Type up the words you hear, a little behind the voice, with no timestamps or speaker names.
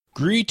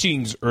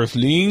Greetings,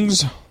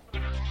 Earthlings.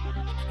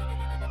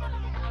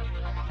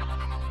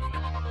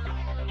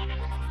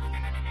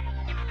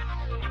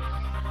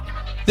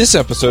 This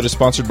episode is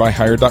sponsored by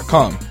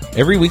Hired.com.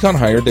 Every week on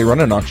Hired, they run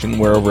an auction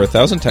where over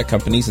 1,000 tech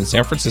companies in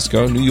San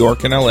Francisco, New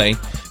York, and LA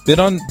bid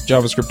on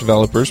JavaScript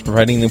developers,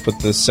 providing them with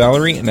the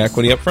salary and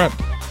equity up front.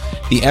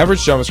 The average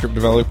JavaScript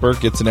developer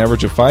gets an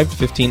average of 5 to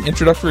 15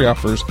 introductory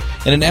offers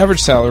and an average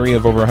salary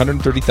of over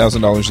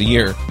 $130,000 a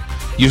year.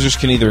 Users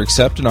can either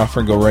accept an offer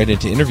and go right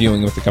into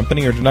interviewing with the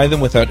company or deny them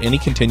without any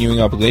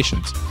continuing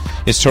obligations.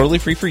 It's totally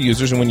free for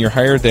users, and when you're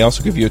hired, they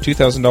also give you a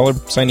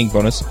 $2,000 signing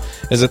bonus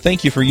as a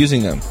thank you for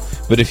using them.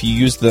 But if you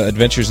use the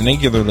Adventures in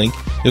Angular link,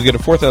 you'll get a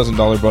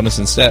 $4,000 bonus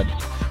instead.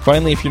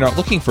 Finally, if you're not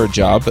looking for a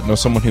job but know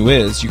someone who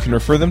is, you can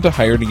refer them to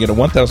Hired and get a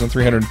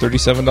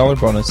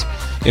 $1,337 bonus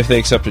if they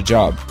accept a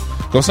job.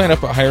 Go sign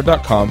up at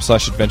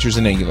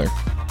hired.com/adventuresinangular.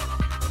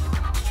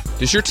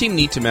 Does your team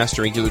need to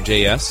master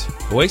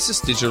AngularJS? Oasis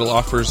Digital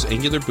offers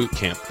Angular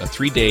Bootcamp, a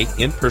 3-day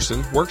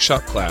in-person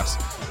workshop class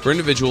for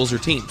individuals or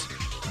teams.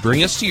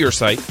 Bring us to your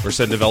site or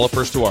send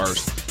developers to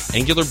ours,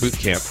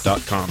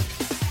 angularbootcamp.com.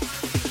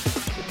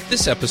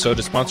 This episode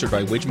is sponsored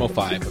by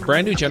Widmo5, a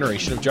brand new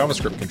generation of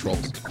JavaScript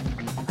controls.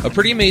 A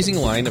pretty amazing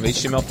line of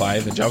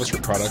HTML5 and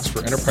JavaScript products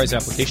for enterprise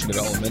application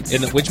development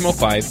in that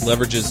Widmo5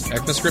 leverages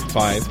ECMAScript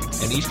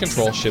 5, and each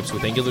control ships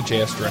with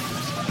AngularJS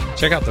directives.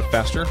 Check out the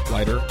faster,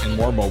 lighter, and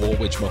more mobile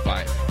Widmo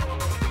 5.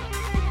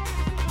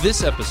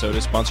 This episode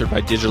is sponsored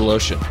by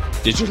DigitalOcean.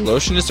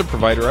 DigitalOcean is the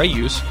provider I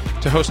use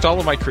to host all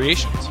of my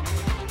creations.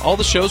 All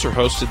the shows are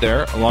hosted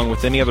there, along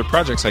with any other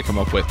projects I come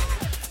up with.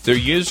 Their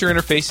user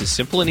interface is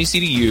simple and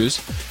easy to use,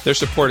 their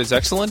support is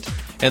excellent,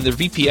 and their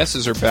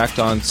VPSs are backed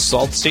on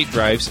solid-state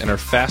drives and are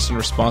fast and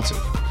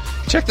responsive.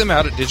 Check them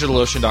out at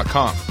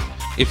DigitalOcean.com.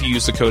 If you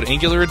use the code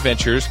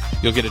AngularAdventures,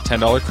 you'll get a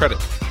 $10 credit.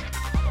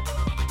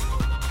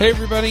 Hey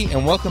everybody,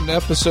 and welcome to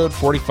episode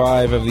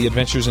 45 of the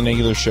Adventures in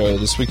Angular show.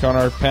 This week on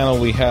our panel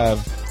we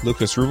have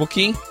Lucas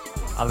Rubelkey.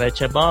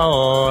 Avecha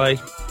boy.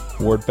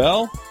 Ward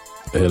Bell.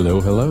 Hello,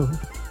 hello.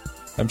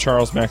 I'm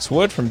Charles Max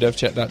Wood from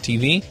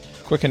devchat.tv.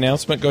 Quick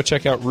announcement, go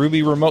check out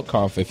Ruby Remote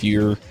Conf if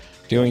you're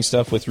doing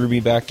stuff with Ruby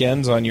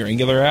backends on your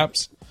Angular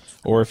apps,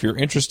 or if you're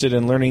interested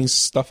in learning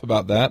stuff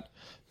about that,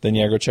 then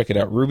yeah, go check it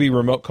out,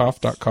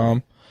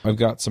 rubyremoteconf.com. I've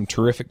got some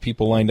terrific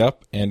people lined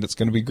up, and it's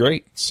going to be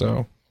great,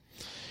 so...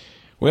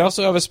 We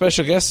also have a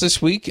special guest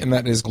this week, and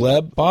that is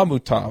Gleb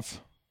Bahmutov.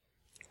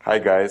 Hi,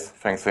 guys.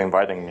 Thanks for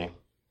inviting me.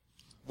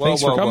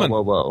 Thanks for coming.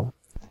 Whoa.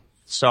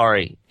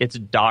 Sorry, it's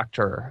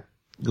Dr.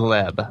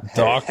 Gleb.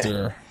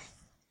 Doctor.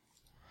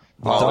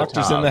 The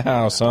doctor's in the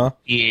house, huh?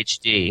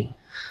 PhD.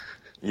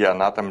 Yeah,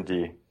 not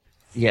MD.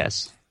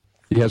 Yes.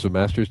 He has a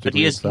master's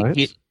degree in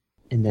science?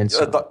 And then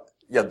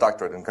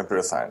doctorate in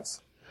computer science.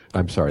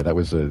 I'm sorry, that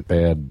was a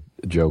bad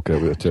joke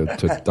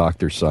to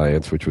Dr.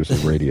 Science, which was a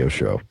radio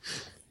show,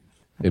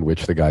 in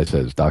which the guy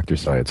says, Dr.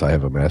 Science, I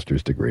have a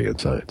master's degree in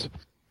science.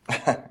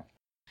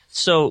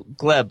 So,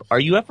 Gleb, are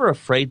you ever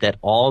afraid that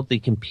all the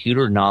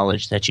computer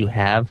knowledge that you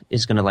have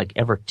is going to,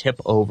 ever tip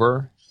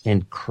over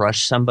and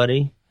crush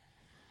somebody?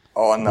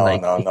 Oh,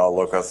 no,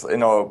 Lucas. The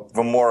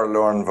more I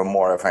learn, the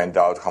more I find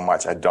out how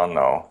much I don't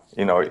know.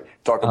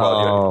 Talk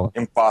about your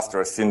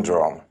imposter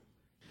syndrome.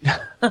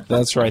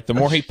 That's right. The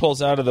more he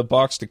pulls out of the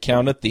box to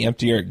count it, the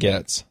emptier it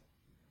gets.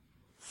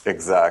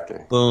 Exactly.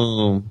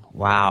 Boom.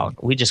 Wow.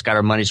 We just got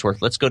our money's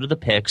worth. Let's go to the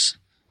picks.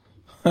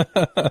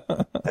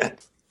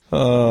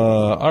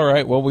 All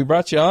right. Well, we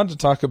brought you on to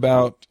talk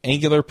about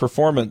Angular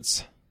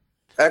Performance.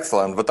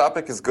 Excellent. The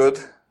topic is good,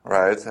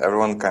 right?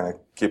 Everyone kind of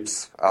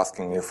keeps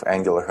asking if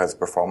Angular has a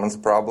performance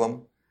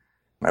problem.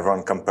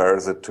 Everyone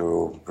compares it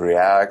to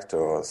React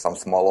or some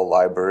smaller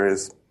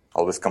libraries,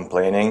 always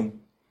complaining.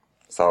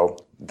 So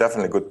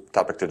definitely a good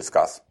topic to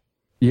discuss.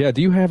 Yeah,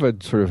 do you have a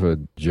sort of a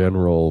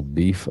general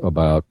beef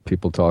about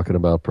people talking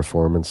about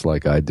performance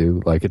like I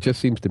do? It just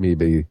seems to me to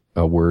be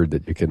a word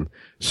that you can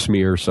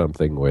smear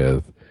something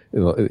with.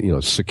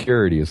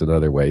 Security is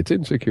another way. It's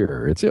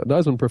insecure. It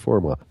doesn't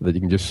perform well. That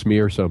you can just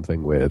smear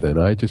something with.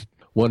 And I just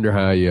wonder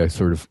how you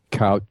sort of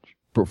couch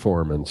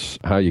performance,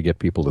 how you get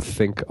people to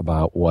think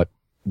about what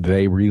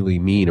they really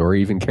mean or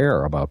even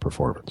care about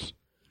performance.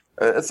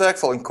 It's an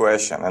excellent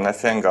question. And I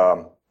think...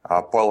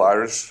 Paul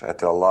Irish at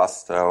the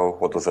last,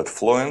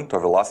 Fluent or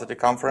Velocity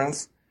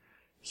conference,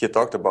 he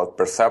talked about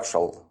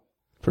perceptual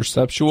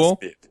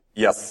speed.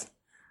 Yes,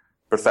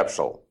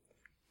 perceptual.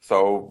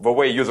 So the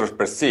way users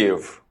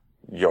perceive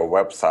your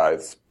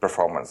website's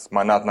performance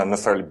might not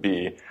necessarily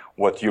be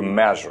what you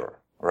measure,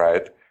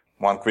 right?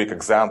 One quick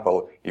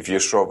example, if you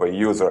show the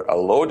user a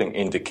loading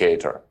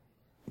indicator,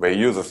 the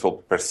users will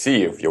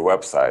perceive your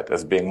website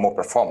as being more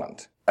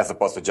performant, as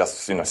opposed to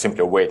just,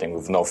 simply waiting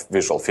with no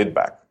visual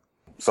feedback.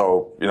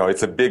 So,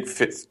 it's a big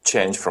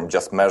change from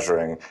just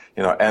measuring,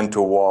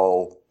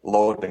 end-to-wall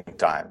loading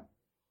time.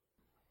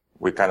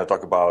 We kind of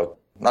talk about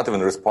not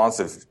even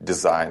responsive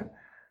design,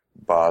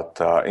 but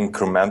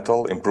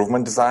incremental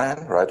improvement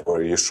design, right,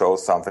 where you show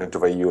something to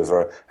the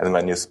user and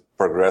then you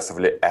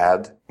progressively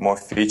add more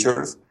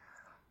features.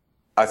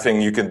 I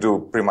think you can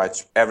do pretty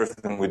much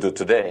everything we do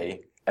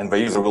today and the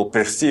user will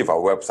perceive our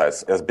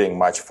websites as being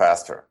much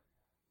faster,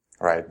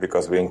 right?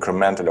 Because we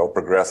incrementally or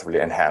progressively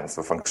enhance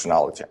the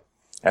functionality.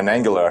 And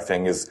Angular, I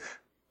think, is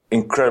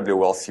incredibly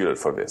well suited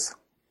for this.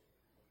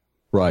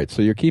 Right.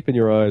 So you're keeping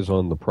your eyes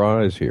on the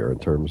prize here in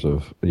terms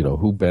of,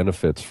 who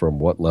benefits from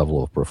what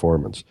level of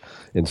performance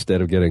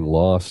instead of getting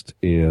lost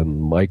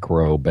in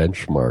micro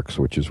benchmarks,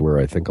 which is where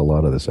I think a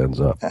lot of this ends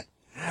up.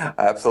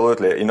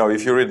 Absolutely.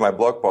 If you read my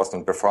blog post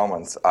on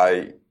performance,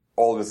 I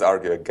always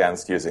argue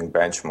against using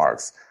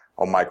benchmarks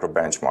or micro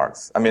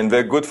benchmarks. I mean,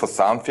 they're good for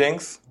some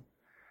things,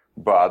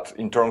 but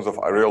in terms of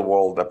a real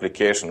world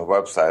application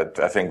website,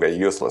 I think they're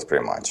useless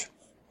pretty much.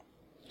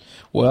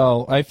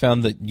 Well, I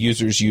found that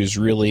users use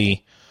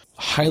really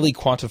highly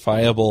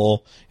quantifiable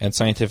and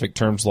scientific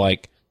terms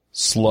like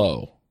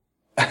slow.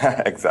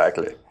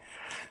 Exactly.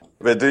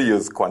 They do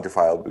use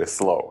quantifiably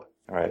slow,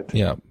 right?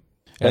 Yeah.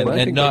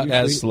 And not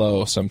as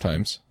slow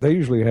sometimes. They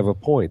usually have a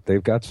point.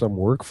 They've got some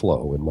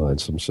workflow in mind,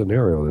 some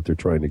scenario that they're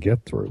trying to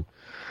get through.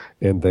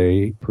 And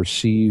they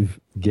perceive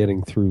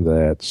getting through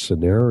that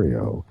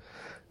scenario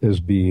as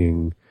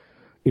being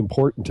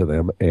important to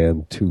them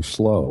and too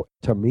slow.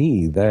 To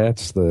me,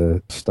 that's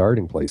the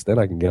starting place. Then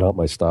I can get out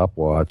my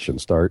stopwatch and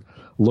start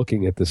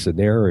looking at the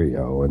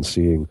scenario and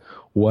seeing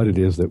what it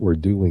is that we're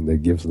doing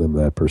that gives them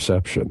that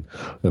perception.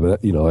 And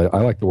that, I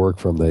like to work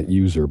from that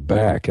user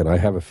back, and I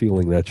have a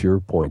feeling that's your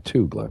point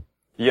too, Gleb.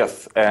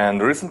 Yes,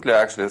 and recently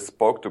I actually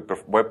spoke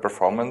to Web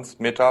Performance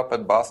meetup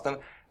at Boston,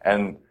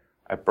 and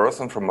a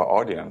person from the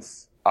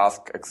audience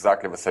asked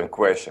exactly the same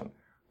question.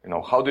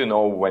 How do you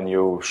know when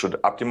you should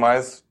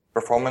optimize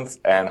performance,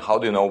 and how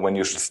do you know when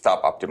you should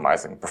stop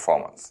optimizing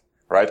performance,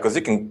 right? Because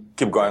you can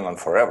keep going on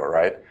forever,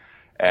 right?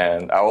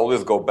 And I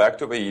always go back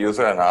to the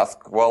user and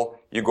ask, well,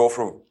 you go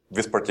through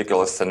this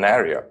particular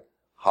scenario.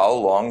 How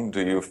long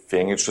do you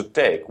think it should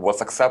take?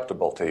 What's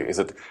acceptable to you? Is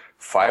it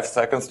 5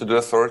 seconds to do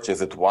a search?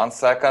 Is it 1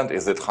 second?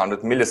 Is it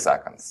 100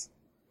 milliseconds,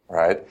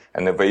 right?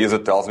 And if the user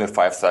tells me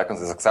 5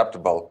 seconds is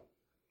acceptable,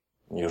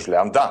 usually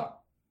I'm done.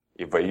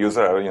 If the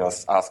user,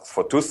 asks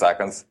for 2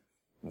 seconds,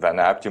 then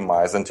I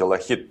optimize until I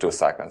hit 2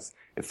 seconds.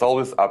 It's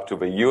always up to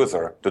the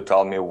user to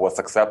tell me what's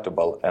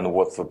acceptable and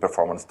what the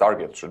performance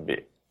target should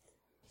be.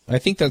 I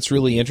think that's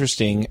really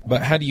interesting,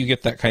 but how do you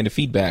get that kind of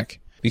feedback?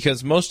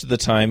 Because most of the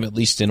time, at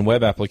least in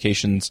web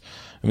applications,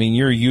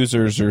 your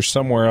users are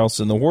somewhere else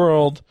in the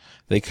world.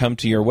 They come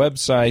to your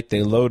website,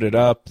 they load it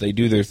up, they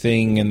do their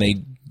thing, and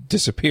they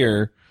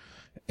disappear.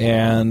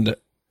 And,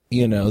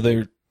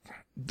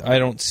 I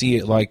don't see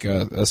it like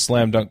a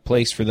slam dunk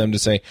place for them to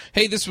say,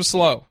 hey, this was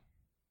slow.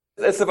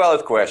 It's a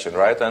valid question,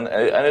 right? And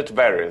it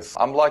varies.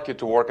 I'm lucky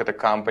to work at a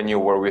company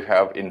where we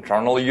have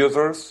internal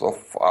users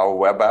of our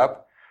web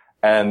app.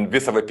 And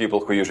these are the people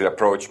who usually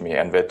approach me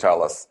and they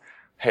tell us,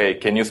 hey,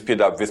 can you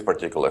speed up this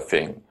particular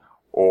thing?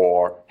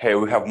 Or, hey,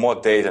 we have more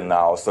data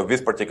now, so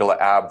this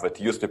particular app that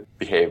used to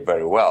behave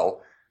very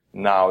well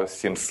now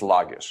seems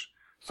sluggish.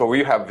 So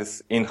we have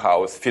this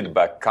in-house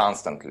feedback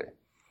constantly.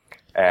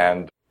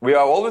 And we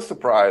are always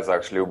surprised,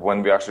 actually,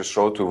 when we actually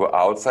show to the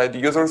outside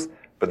users,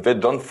 but they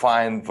don't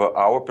find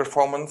our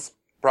performance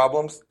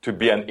problems to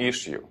be an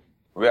issue.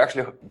 We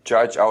actually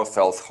judge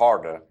ourselves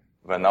harder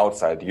than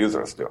outside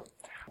users do.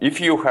 If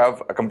you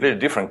have a completely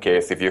different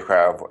case, if you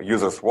have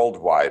users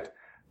worldwide,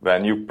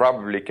 then you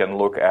probably can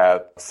look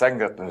at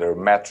secondary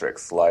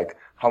metrics, like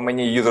how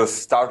many users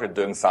started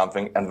doing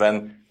something and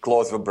then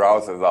close the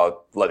browser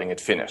without letting it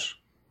finish,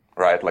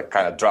 right? Like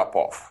kind of drop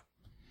off.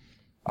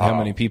 How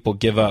many people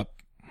give up?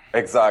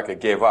 Exactly,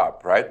 gave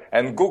up, right?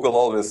 And Google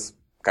always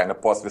kind of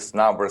posts this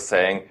number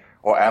saying,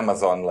 or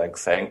Amazon like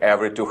saying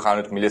every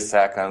 200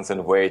 milliseconds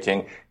and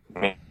waiting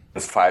means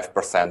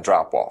 5%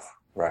 drop off,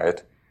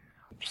 right?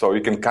 So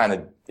you can kind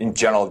of, in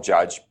general,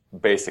 judge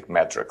basic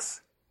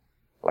metrics,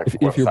 like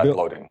website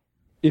loading.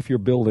 If you're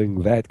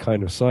building that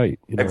kind of site.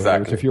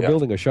 Exactly. If you're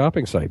building a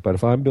shopping site, but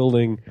if I'm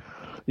building,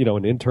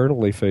 an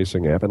internally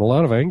facing app, and a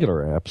lot of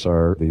Angular apps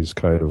are these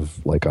kind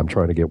of, like I'm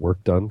trying to get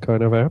work done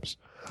kind of apps.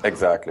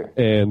 Exactly.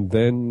 And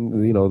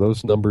then,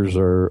 those numbers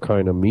are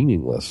kind of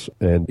meaningless.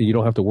 And you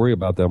don't have to worry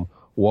about them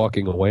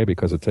walking away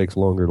because it takes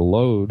longer to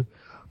load,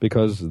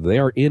 because they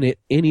are in it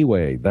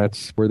anyway.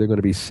 That's where they're going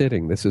to be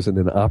sitting. This isn't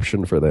an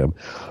option for them.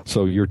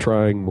 So you're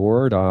trying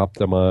more to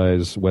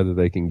optimize whether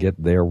they can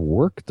get their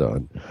work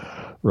done.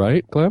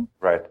 Right, Gleb?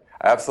 Right.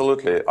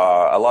 Absolutely.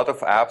 A lot of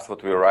apps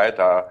that we write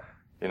are,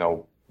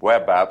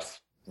 web apps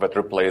that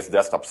replace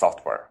desktop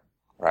software,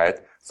 right?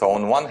 So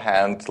on one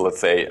hand,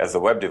 let's say as a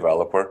web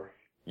developer,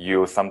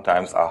 you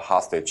sometimes are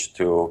hostage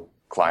to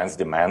clients'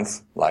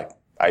 demands, like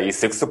AiA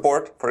 6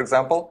 support, for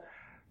example.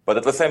 But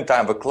at the same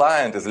time, the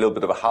client is a little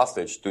bit of a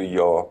hostage to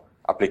your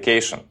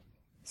application.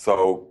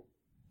 So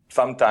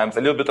sometimes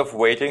a little bit of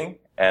waiting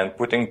and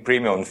putting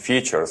premium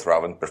features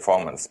rather than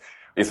performance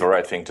is the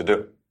right thing to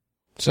do.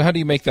 So how do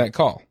you make that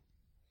call?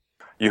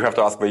 You have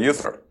to ask the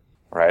user,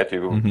 right?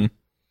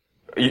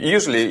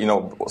 Usually,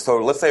 so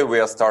let's say we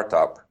are a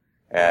startup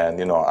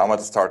and, I'm at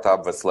a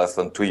startup that's less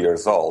than 2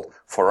 years old.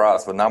 For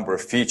us, the number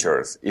of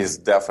features is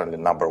definitely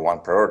number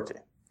one priority,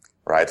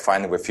 right?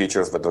 Finding the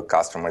features that the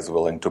customer is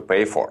willing to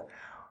pay for.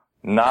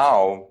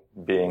 Now,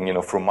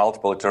 being, through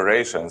multiple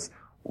iterations,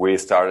 we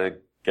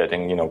started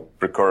getting,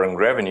 recurring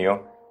revenue,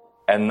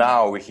 and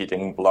now we're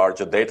hitting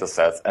larger data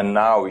sets, and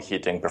now we're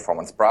hitting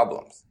performance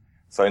problems.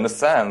 So in a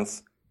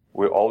sense,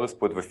 we always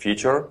put the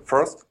feature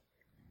first,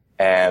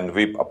 and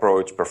we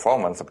approach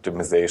performance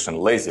optimization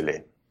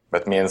lazily.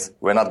 That means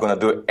we're not going to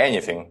do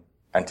anything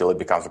until it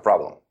becomes a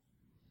problem.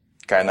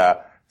 Kind of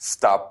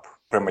stop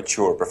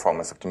premature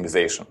performance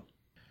optimization.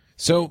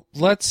 So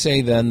let's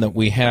say then that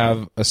we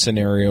have a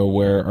scenario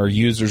where our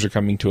users are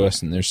coming to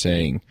us and they're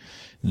saying,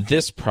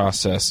 this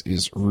process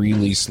is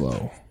really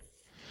slow.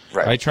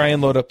 Right. I try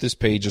and load up this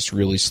page, it's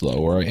really slow.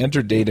 Or I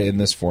enter data in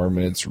this form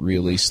and it's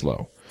really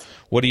slow.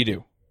 What do you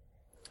do?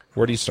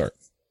 Where do you start?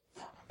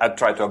 I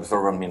try to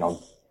observe them,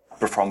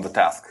 perform the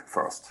task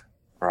first,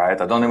 right?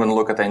 I don't even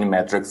look at any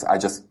metrics. I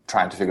just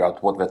try to figure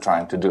out what they're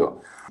trying to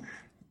do.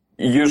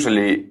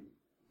 Usually,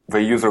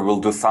 the user will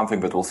do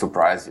something that will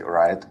surprise you,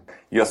 right?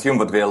 You assume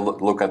that they'll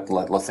look at,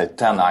 let's say,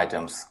 10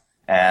 items,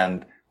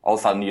 and all of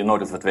a sudden you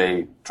notice that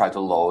they try to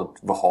load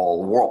the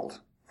whole world,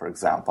 for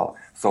example.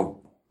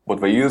 So what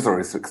the user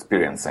is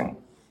experiencing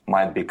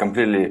might be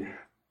completely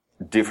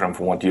different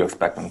from what you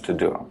expect them to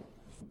do.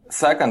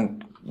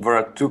 Second, there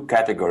are two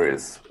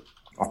categories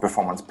of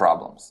performance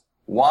problems.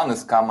 One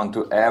is common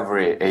to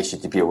every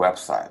HTTP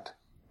website,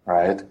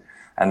 right?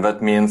 And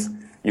that means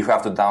you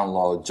have to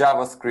download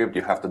JavaScript,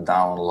 you have to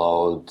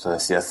download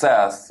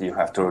CSS, you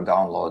have to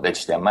download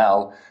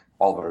HTML,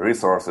 all the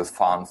resources,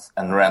 fonts,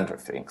 and render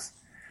things.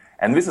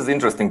 And this is an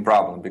interesting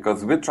problem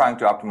because we're trying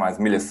to optimize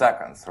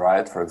milliseconds,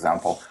 right, for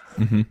example.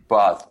 Mm-hmm.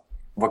 But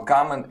the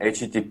common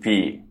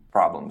HTTP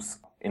problems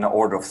in an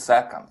order of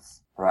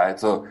seconds, right?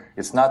 So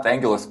it's not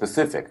Angular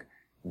specific.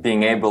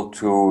 Being able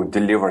to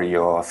deliver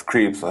your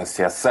scripts or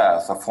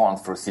CSS or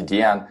fonts through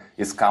CDN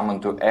is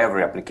common to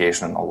every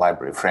application or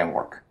library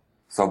framework.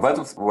 So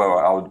that's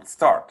where I would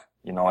start,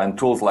 and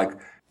tools like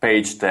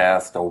Page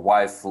Test or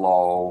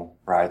YSlow,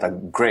 right, are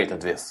great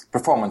at this.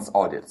 Performance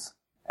audits.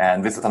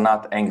 And these are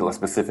not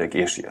Angular-specific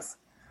issues.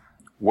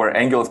 Where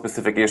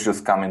Angular-specific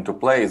issues come into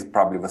play is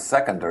probably the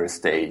secondary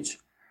stage,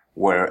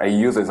 where a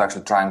user is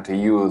actually trying to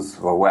use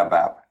the web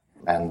app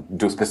and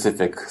do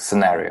specific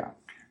scenario.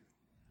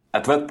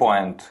 At that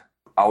point,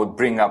 I would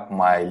bring up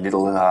my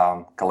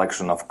little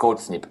collection of code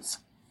snippets.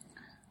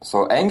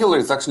 So Angular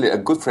is actually a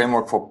good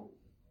framework for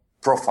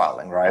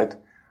profiling, right?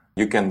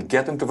 You can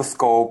get into the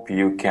scope,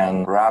 you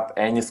can wrap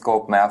any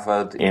scope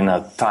method in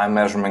a time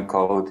measurement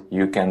code,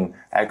 you can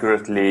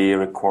accurately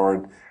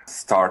record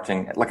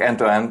starting, like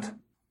end-to-end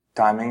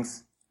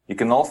timings. You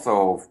can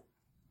also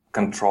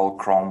control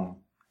Chrome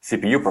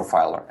CPU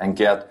profiler and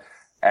get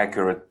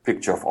accurate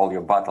picture of all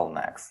your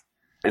bottlenecks.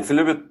 It's a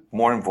little bit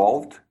more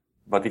involved,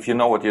 but if you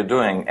know what you're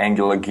doing,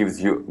 Angular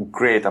gives you a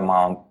great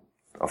amount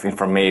of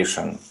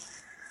information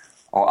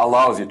or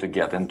allows you to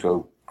get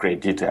into great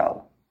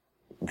detail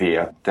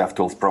via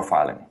DevTools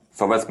profiling.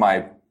 So that's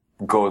my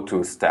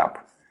go-to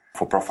step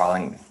for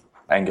profiling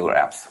Angular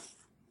apps.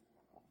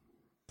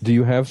 Do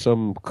you have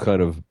some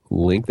kind of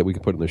link that we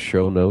can put in the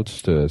show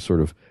notes to sort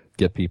of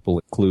get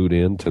people clued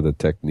in to the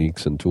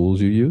techniques and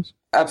tools you use?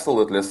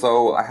 Absolutely.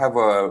 So I have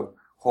a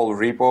whole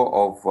repo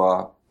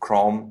of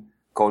Chrome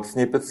code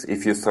snippets.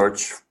 If you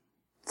search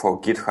for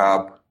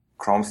GitHub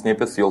Chrome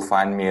snippets, you'll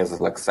find me as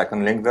a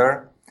second link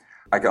there.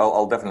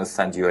 I'll definitely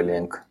send you a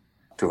link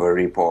to the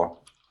repo.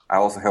 I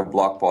also have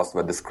blog posts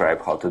that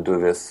describe how to do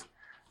this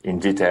in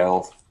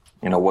detail,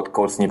 what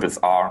code snippets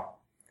are.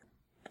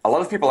 A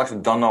lot of people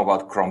actually don't know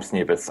about Chrome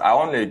snippets. I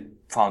only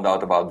found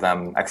out about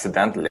them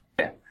accidentally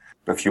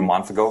a few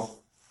months ago.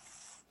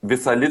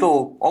 These are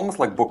little, almost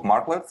like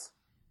bookmarklets,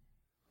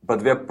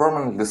 but they're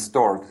permanently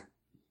stored.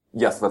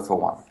 Yes, that's the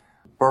one.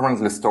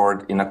 Permanently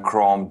stored in a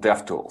Chrome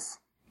DevTools.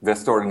 They're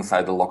stored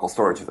inside the local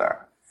storage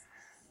there.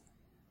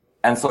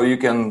 And so you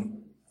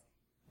can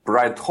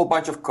write a whole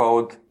bunch of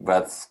code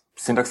that's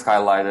syntax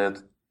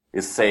highlighted,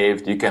 is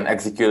saved. You can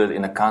execute it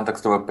in the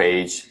context of a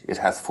page. It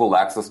has full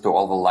access to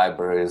all the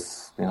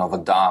libraries,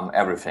 the DOM,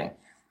 everything.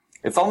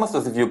 It's almost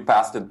as if you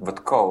passed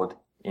that code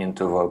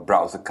into the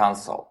browser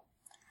console.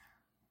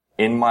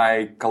 In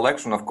my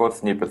collection of code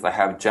snippets, I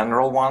have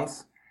general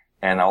ones,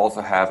 and I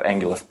also have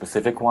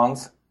Angular-specific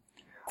ones.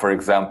 For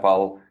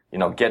example,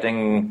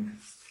 getting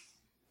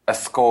a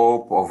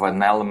scope of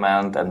an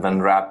element and then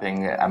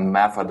wrapping a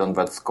method on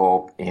that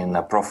scope in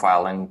a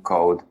profiling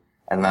code,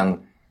 and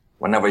then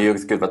whenever you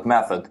execute that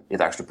method,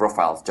 it actually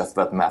profiles just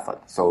that method.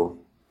 So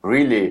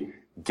really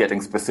getting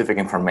specific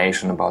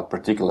information about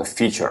particular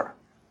feature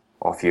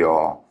of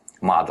your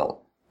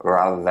model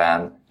rather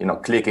than,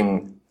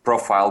 clicking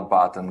profile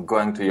button,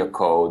 going to your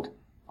code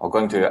or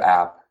going to your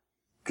app,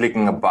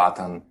 clicking a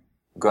button,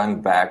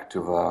 going back to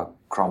the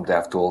Chrome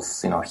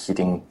DevTools,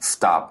 hitting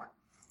stop,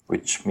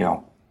 which,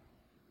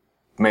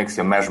 makes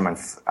your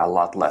measurements a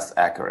lot less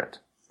accurate.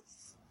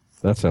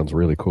 That sounds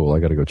really cool. I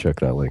got to go check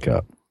that link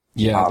out.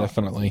 Yeah,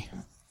 definitely.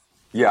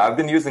 Yeah, I've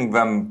been using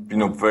them,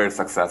 very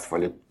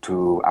successfully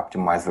to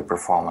optimize the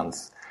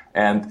performance.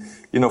 And,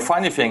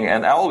 funny thing,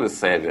 and I always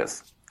say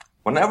this,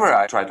 whenever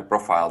I try to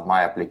profile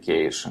my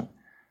application,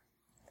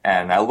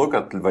 and I look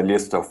at the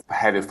list of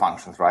heavy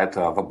functions, right, the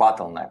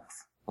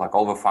bottlenecks, like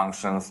all the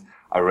functions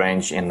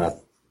arranged in the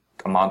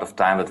amount of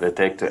time that they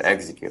take to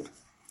execute.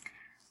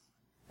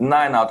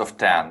 9 out of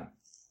 10,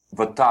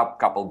 the top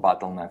couple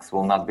bottlenecks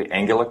will not be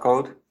Angular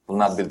code, will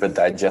not be the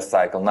digest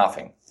cycle,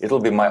 nothing.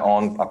 It'll be my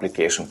own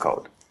application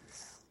code.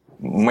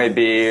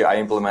 Maybe I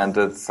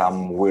implemented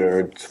some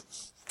weird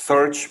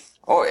search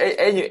or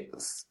any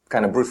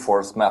kind of brute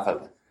force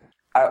method.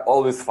 I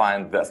always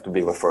find that to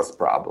be the first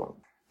problem.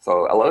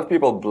 So a lot of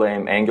people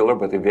blame Angular,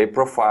 but if they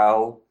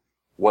profile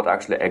what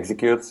actually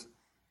executes,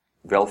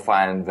 they'll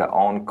find their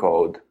own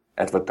code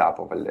at the top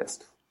of the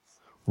list.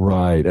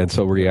 Right, and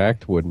so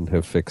React wouldn't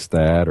have fixed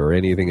that, or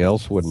anything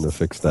else wouldn't have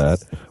fixed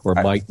that, or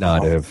might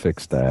not have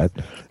fixed that.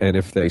 And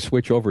if they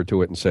switch over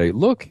to it and say,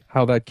 look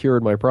how that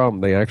cured my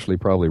problem, they actually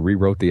probably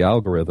rewrote the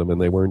algorithm and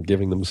they weren't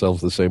giving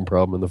themselves the same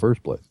problem in the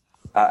first place.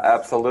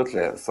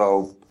 Absolutely.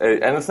 So,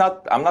 and it's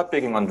not, I'm not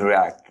picking on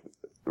React.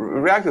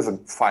 React is a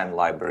fine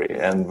library,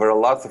 and there are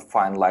lots of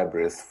fine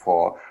libraries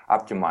for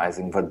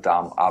optimizing the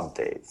dumb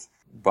updates.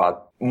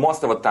 But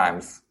most of the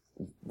times,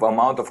 the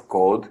amount of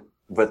code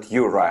that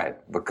you write,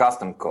 the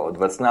custom code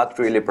that's not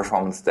really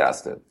performance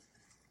tested,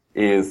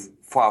 is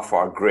far,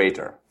 far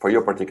greater for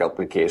your particular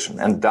application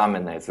and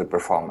dominates the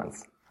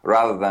performance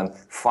rather than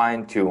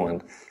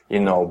fine-tuned,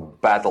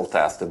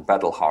 battle-tested,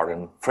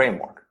 battle-hardened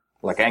framework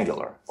like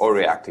Angular or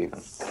React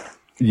even.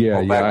 Yeah.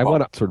 I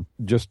want to sort of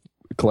just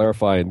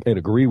clarify and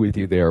agree with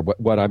you there.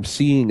 What I'm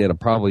seeing, and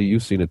probably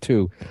you've seen it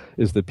too,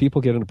 is that people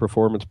get into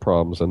performance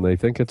problems and they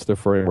think it's their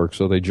framework,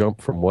 so they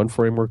jump from one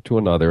framework to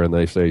another and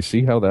they say,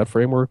 see how that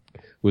framework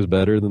was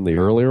better than the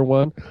earlier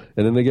one?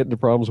 And then they get into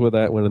problems with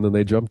that one, and then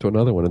they jump to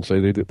another one and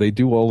say they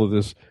do all of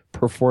this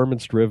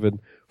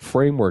performance-driven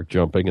framework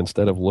jumping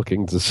instead of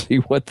looking to see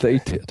what they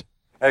did.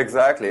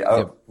 Exactly.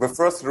 The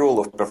first rule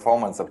of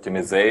performance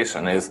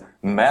optimization is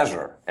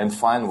measure and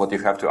find what you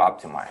have to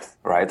optimize,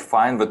 right?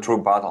 Find the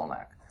true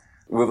bottleneck.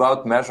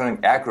 Without measuring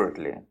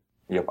accurately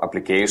your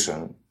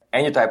application,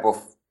 any type of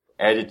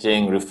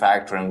editing,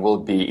 refactoring will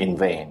be in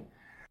vain.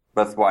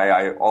 That's why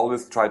I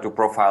always try to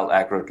profile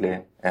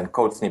accurately, and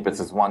code snippets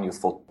is one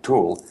useful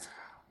tool.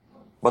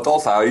 But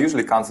also, I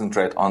usually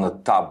concentrate on the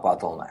top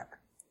bottleneck,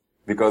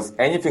 because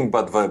anything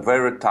but the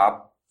very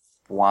top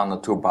 1 or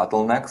 2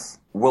 bottlenecks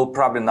will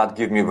probably not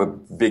give me the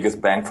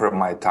biggest bang for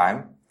my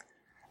time.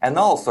 And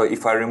also,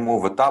 if I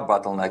remove a top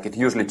bottleneck, it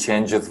usually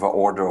changes the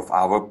order of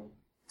our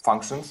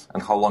functions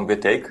and how long they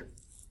take.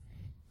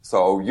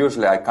 So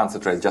usually I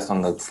concentrate just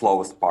on the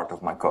slowest part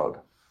of my code.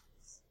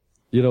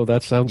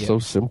 That sounds so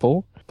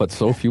simple, but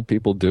so few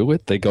people do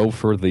it. They go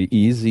for the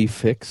easy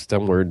fix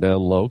somewhere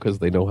down low because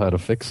they know how to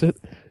fix it.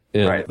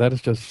 And that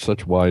is just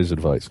such wise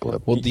advice,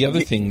 Gleb. Well, the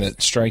other thing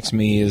that strikes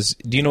me is,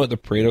 do you know what the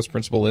Pareto's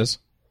principle is?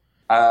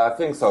 I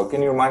think so.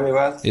 Can you remind me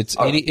what? It's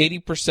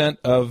 80%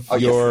 of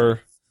your... Yes.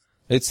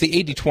 It's the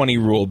 80-20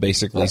 rule,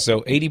 basically.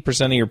 So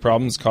 80% of your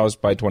problems caused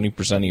by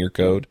 20% of your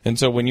code. And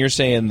so when you're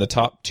saying the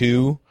top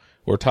 2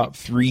 or top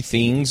 3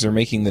 things are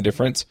making the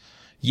difference,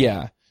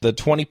 the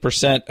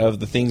 20% of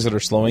the things that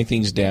are slowing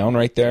things down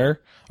right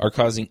there are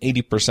causing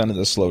 80% of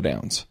the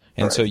slowdowns.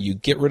 And so you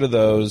get rid of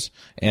those,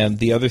 and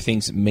the other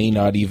things may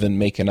not even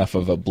make enough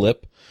of a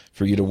blip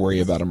for you to worry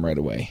about them right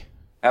away.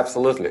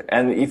 Absolutely.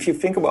 And if you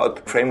think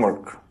about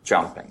framework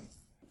jumping,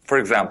 for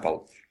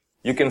example,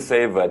 you can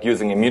say that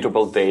using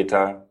immutable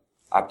data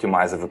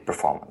optimizes the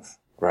performance,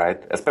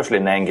 right? Especially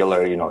in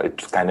Angular, it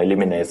kind of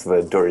eliminates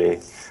the dirty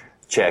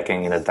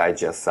checking in a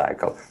digest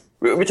cycle,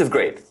 which is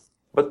great.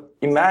 But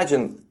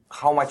imagine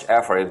how much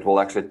effort it will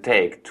actually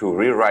take to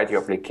rewrite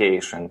your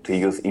application to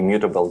use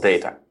immutable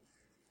data.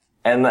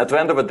 And at the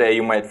end of the day,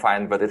 you might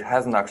find that it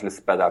hasn't actually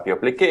sped up your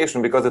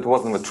application because it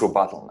wasn't the true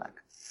bottleneck.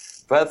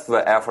 That's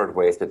the effort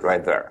wasted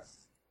right there.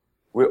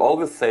 We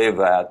always say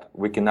that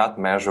we cannot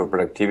measure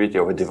productivity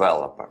of a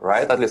developer,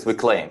 right? At least we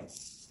claim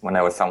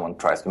whenever someone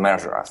tries to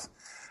measure us.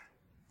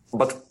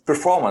 But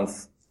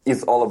performance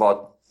is all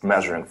about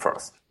measuring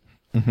first.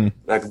 Mm-hmm.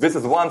 Like, this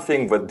is one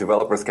thing that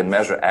developers can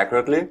measure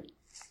accurately,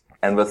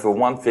 and that's the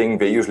one thing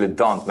they usually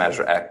don't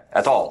measure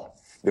at all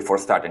before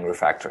starting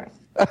refactoring.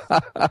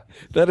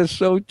 That is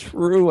so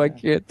true. I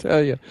can't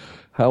tell you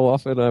how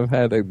often I've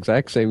had the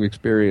exact same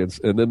experience,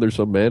 and then there's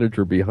some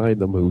manager behind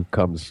them who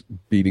comes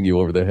beating you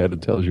over the head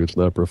and tells you it's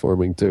not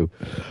performing too.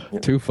 Yeah.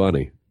 Too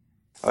funny.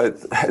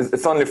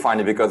 It's only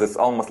funny because it's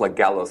almost like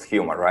gallows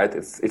humor, right?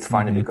 It's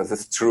funny because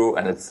it's true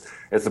and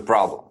it's a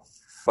problem.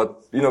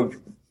 But,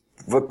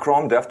 the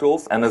Chrome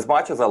DevTools, and as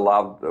much as I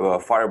loved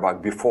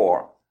Firebug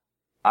before,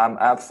 I'm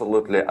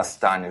absolutely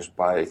astonished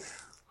by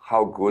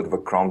how good the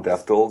Chrome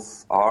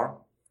DevTools are,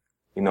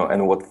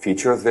 and what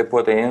features they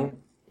put in,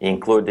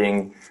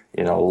 including,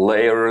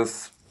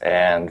 layers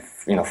and,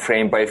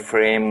 frame by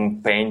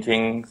frame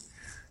painting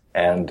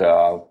and,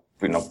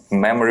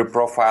 memory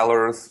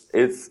profilers.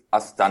 It's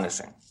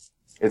astonishing.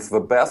 It's the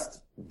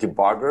best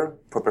debugger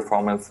for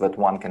performance that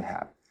one can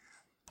have.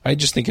 I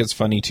just think it's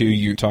funny, too.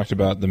 You talked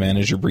about the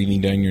manager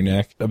breathing down your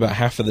neck. About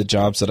half of the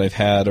jobs that I've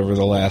had over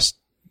the last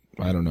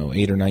I don't know,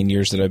 8 or 9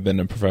 years that I've been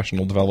a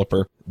professional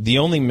developer. The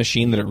only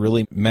machine that it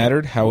really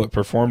mattered how it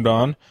performed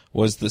on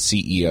was the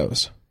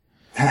CEO's.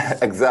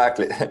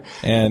 Exactly.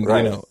 And,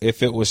 right. you know,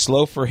 if it was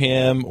slow for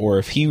him or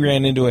if he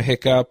ran into a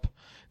hiccup,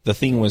 the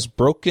thing was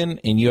broken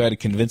and you had to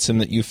convince him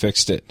that you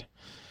fixed it.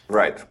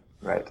 Right.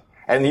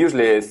 And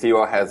usually a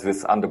CEO has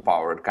this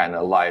underpowered kind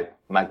of light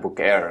MacBook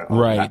Air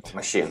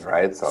machine,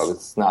 right? So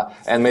it's not,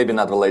 and maybe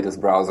not the latest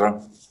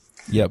browser.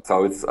 Yep.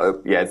 So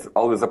it's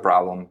always a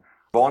problem.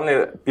 The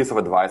only piece of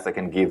advice I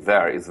can give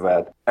there is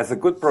that as a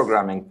good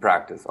programming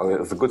practice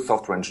or as a good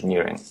software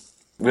engineering,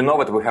 we know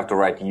that we have to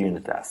write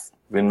unit tests.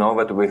 We know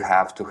that we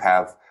have to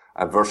have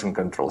a version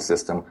control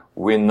system.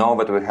 We know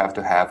that we have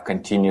to have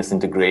continuous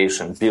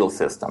integration build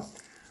system.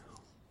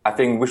 I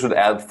think we should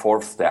add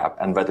fourth step,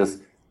 and that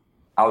is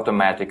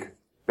automatic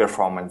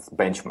performance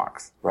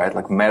benchmarks, right?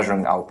 Like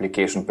measuring our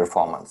application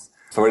performance.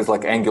 So there's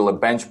like Angular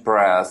bench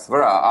press.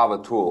 There are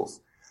other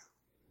tools,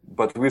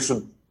 but we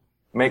should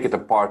make it a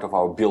part of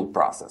our build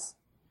process.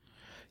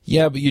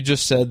 Yeah, but you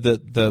just said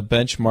that the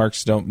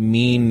benchmarks don't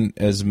mean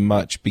as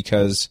much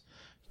because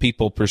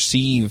people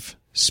perceive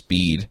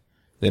speed.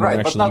 They don't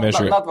actually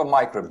measure it. Not the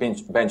micro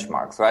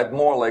benchmarks, right?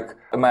 More like,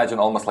 imagine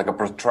almost like a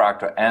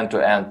protractor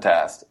end-to-end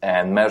test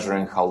and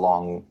measuring how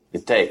long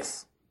it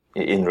takes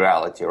in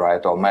reality,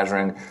 right? Or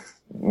measuring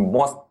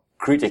most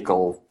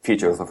critical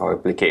features of our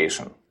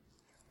application.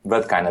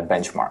 That kind of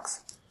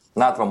benchmarks.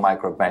 Not the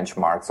micro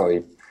benchmarks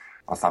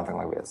or something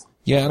like this.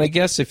 Yeah, and I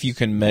guess if you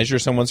can measure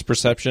someone's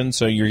perception,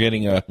 so you're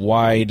getting a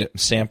wide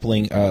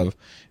sampling of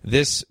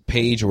this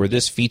page or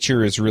this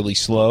feature is really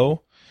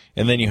slow,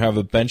 and then you have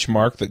a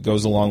benchmark that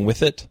goes along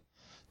with it,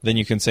 then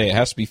you can say it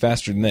has to be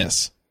faster than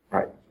this.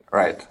 Right.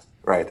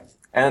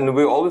 And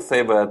we always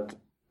say that,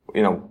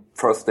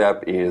 first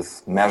step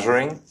is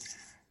measuring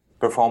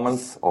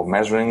performance or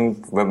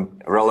measuring the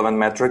relevant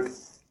metric.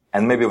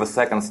 And maybe the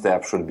second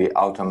step should be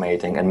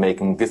automating and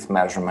making this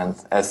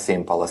measurement as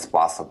simple as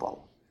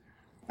possible.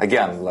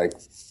 Again, like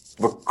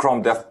the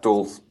Chrome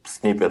DevTools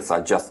snippets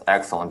are just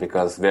excellent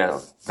because they're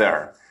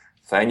there.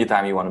 So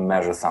anytime you want to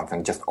measure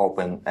something, just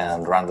open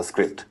and run the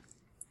script.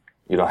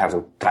 You don't have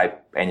to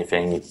type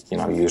anything,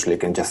 you usually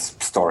can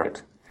just store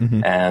it.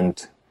 Mm-hmm.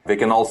 And they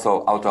can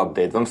also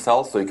auto-update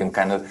themselves, so you can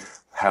kind of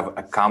have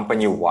a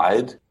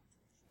company-wide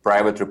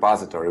private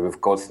repository with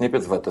code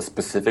snippets that are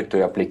specific to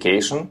your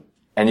application,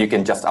 and you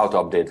can just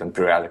auto-update them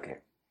periodically.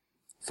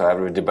 So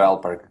every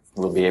developer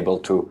will be able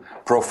to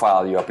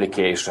profile your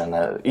application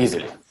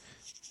easily.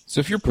 So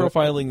if you're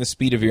profiling the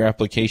speed of your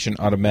application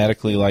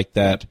automatically like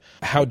that,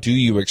 how do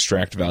you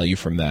extract value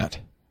from that?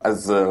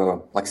 As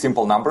like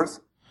simple numbers?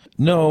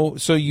 No,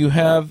 so you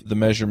have the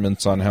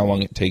measurements on how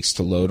long it takes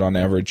to load on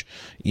average,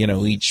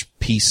 each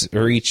piece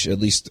or each at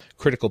least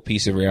critical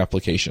piece of your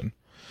application.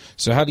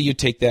 So how do you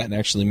take that and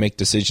actually make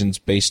decisions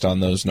based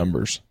on those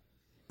numbers?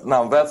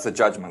 Now, that's a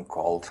judgment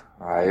call,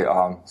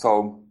 right?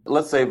 So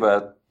let's say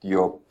that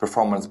your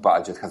performance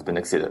budget has been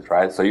exceeded,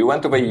 right? So you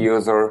went to the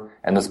user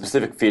and a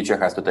specific feature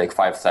has to take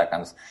 5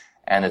 seconds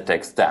and it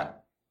takes 10,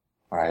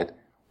 right?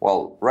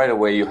 Well, right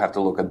away you have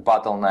to look at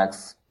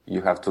bottlenecks.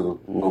 You have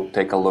to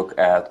take a look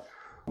at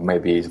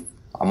maybe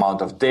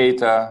amount of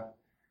data.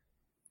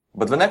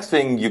 But the next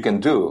thing you can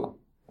do,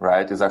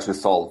 right, is actually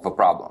solve the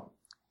problem.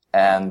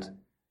 And,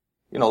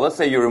 let's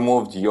say you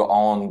removed your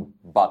own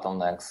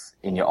bottlenecks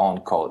in your own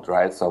code,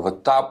 right? So the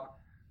top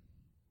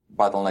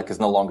bottleneck is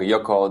no longer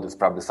your code. It's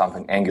probably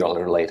something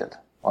Angular related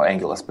or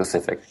Angular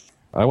specific.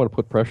 I want to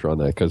put pressure on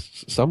that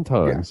because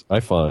sometimes I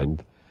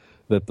find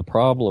that the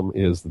problem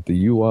is that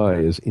the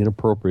UI is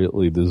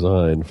inappropriately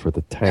designed for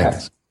the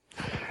task.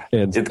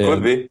 It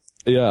could be.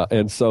 Yeah,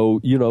 and so,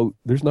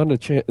 there's not a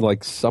chance,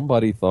 like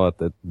somebody thought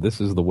that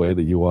this is the way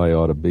the UI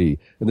ought to be,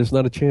 and there's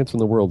not a chance in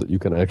the world that you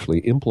can actually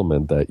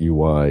implement that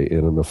UI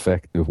in an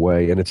effective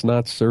way, and it's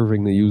not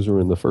serving the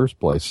user in the first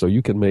place. So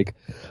you can make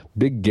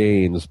big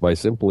gains by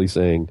simply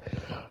saying,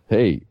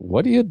 hey,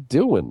 what are you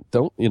doing?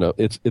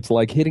 It's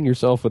like hitting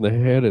yourself in the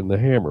head and the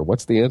hammer.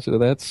 What's the answer to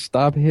that?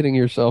 Stop hitting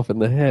yourself in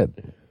the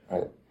head.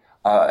 Right.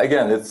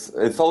 Again,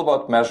 it's all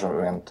about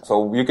measurement.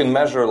 So you can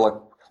measure, like,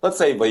 let's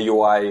say the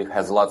UI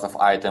has lots of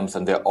items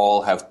and they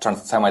all have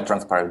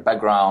semi-transparent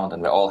background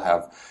and they all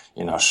have,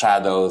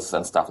 shadows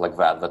and stuff like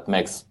that. That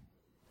makes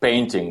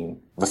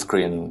painting the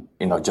screen,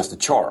 just a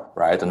chore,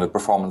 right? And the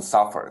performance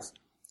suffers.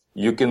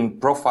 You can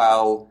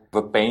profile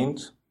the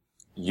paint.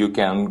 You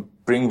can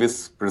bring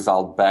this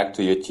result back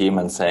to your team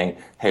and saying,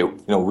 hey,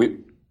 we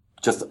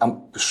just a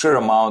sheer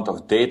amount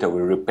of data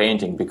we're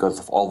repainting because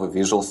of all the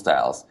visual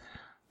styles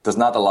does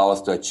not allow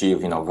us to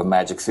achieve, the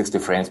magic 60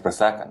 frames per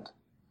second.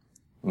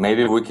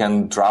 Maybe we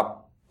can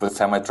drop the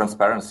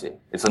semi-transparency.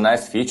 It's a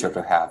nice feature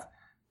to have,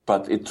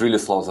 but it really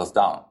slows us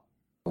down.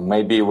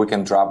 Maybe we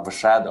can drop the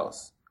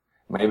shadows.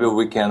 Maybe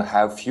we can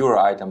have fewer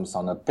items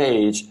on a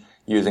page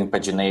using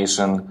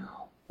pagination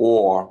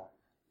or,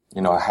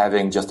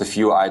 having just a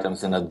few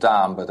items in a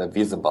DOM but are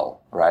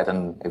visible, right?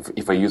 And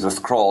if a user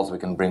scrolls, we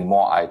can bring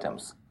more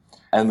items.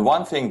 And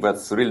one thing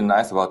that's really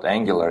nice about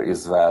Angular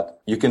is that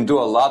you can do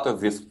a lot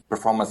of these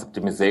performance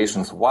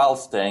optimizations while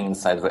staying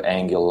inside the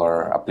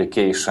Angular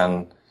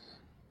application,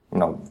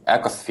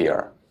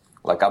 ecosphere,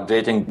 like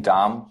updating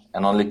DOM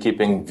and only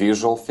keeping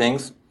visual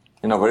things.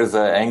 There is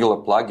an Angular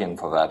plugin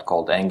for that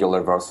called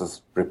Angular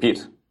versus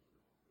Repeat.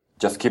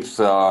 Just keeps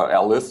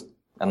a list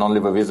and only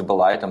the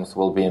visible items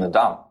will be in a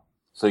DOM.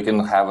 So you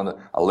can have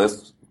a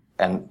list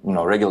and,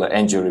 regular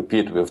ng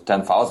repeat with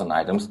 10,000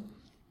 items,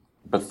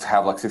 but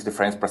have like 60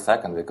 frames per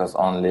second because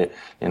only,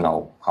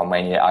 how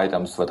many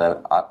items that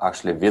are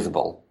actually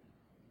visible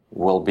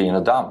will be in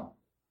a DOM.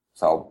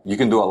 So you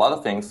can do a lot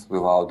of things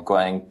without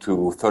going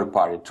to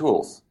third-party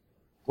tools.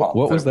 What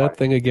was that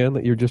thing again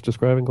that you're just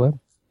describing, Gleb?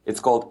 It's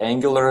called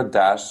Angular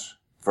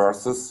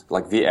versus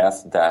like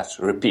VS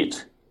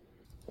repeat,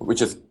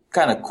 which is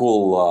kind of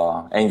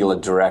cool Angular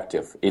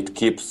directive. It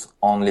keeps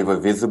only the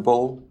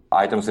visible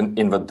items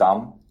in the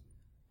DOM.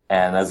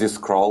 And as you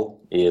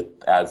scroll,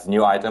 it adds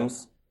new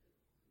items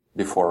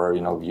before,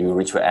 you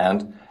reach the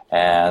end.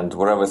 And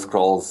whatever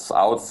scrolls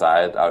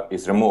outside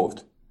is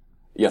removed.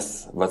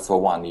 Yes, that's the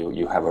one.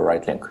 You have a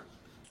right link.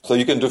 So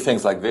you can do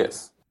things like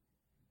this.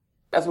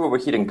 As we were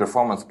hitting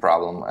performance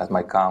problem at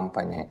my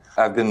company,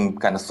 I've been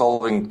kind of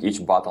solving each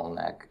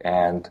bottleneck.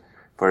 And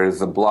there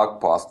is a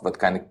blog post that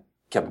kind of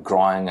kept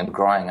growing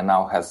and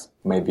now has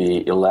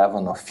maybe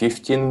 11 or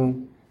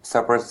 15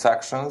 separate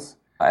sections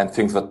and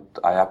things that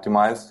I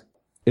optimized.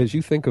 As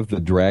you think of the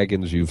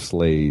dragons you've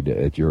slayed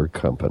at your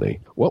company,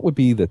 what would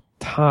be the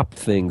top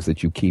things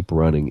that you keep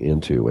running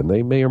into? And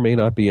they may or may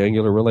not be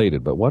Angular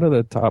related, but what are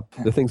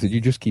the things that you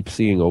just keep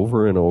seeing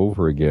over and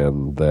over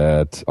again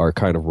that are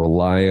kind of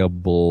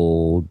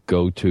reliable,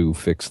 go-to,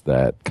 fix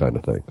that kind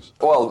of things?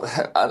 Well,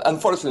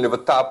 unfortunately,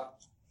 the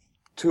top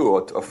 2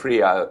 or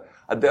 3 are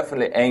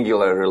definitely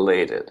Angular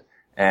related,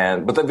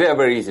 but they are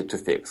very easy to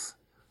fix.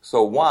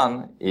 So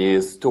one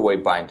is two-way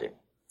binding,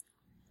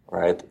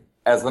 right?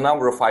 As the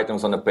number of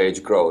items on a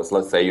page grows,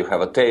 let's say you have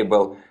a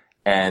table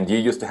and you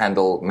used to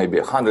handle maybe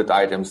 100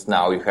 items.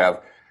 Now you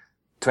have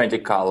 20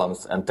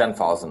 columns and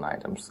 10,000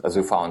 items, as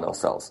we found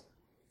ourselves.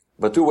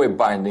 But two-way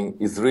binding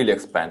is really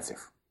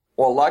expensive.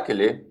 Well,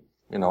 luckily,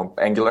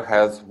 Angular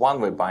has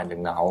one-way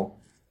binding now.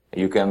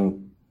 You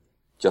can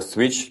just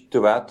switch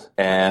to that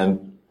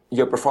and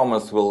your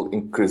performance will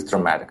increase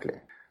dramatically.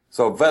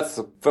 So that's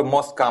the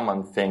most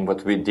common thing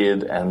that we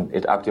did, and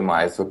it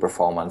optimized the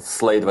performance,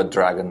 slayed the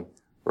dragon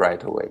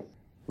right away.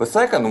 The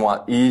second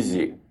one,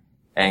 easy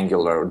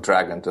Angular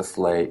dragon to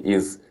slay,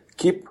 is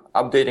keep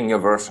updating your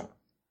version.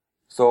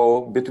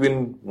 So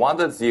between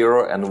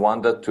 1.0 and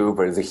 1.2,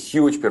 there is a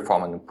huge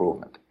performance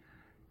improvement.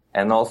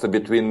 And also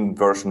between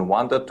version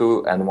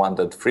 1.2 and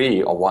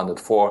 1.3 or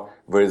 1.4,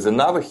 there is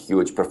another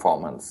huge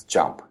performance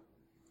jump.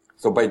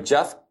 So by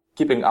just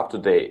keeping up to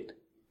date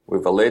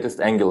with the latest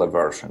Angular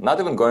version,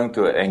 not even going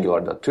to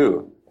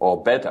Angular.2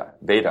 or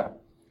beta,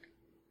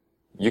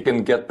 you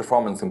can get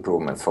performance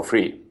improvements for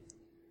free.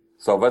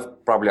 So that's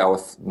probably our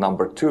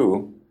number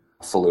 2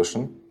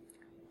 solution.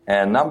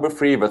 And number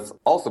 3, that's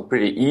also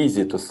pretty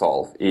easy to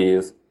solve,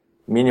 is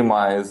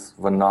minimize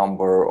the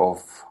number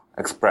of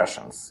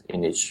expressions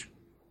in each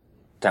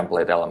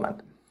template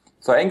element.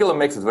 So Angular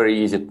makes it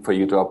very easy for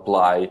you to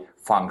apply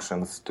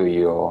functions to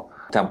your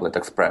template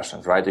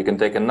expressions, right? You can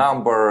take a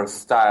number,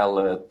 style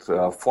it,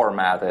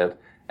 format it,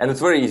 and it's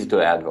very easy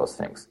to add those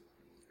things.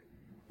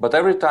 But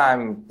every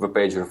time the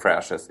page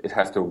refreshes, it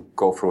has to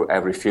go through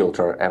every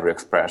filter, every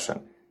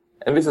expression.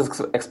 And this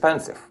is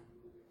expensive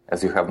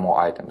as you have more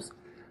items.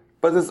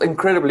 But it's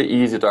incredibly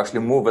easy to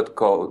actually move that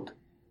code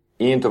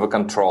into the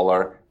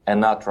controller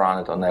and not run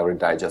it on every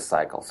digest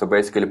cycle. So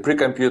basically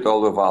pre-compute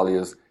all the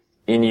values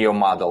in your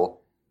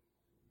model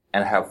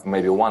and have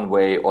maybe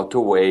one-way or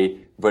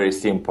two-way, very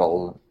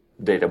simple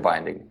data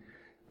binding.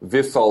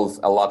 This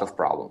solves a lot of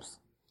problems.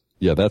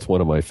 Yeah, that's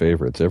one of my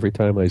favorites. Every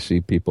time I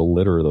see people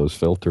litter those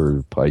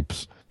filter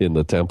pipes in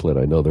the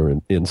template, I know they're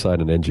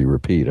inside an ng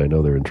repeat. I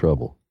know they're in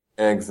trouble.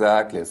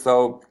 Exactly.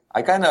 So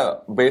I kind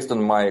of, based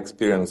on my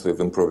experience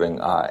with improving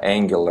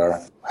Angular,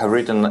 have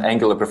written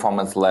Angular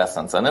performance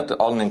lessons, and it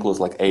only includes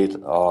like 8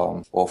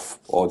 or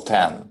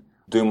 10.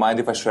 Do you mind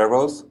if I share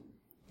those?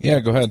 Yeah,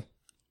 go ahead.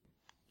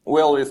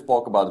 We already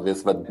spoke about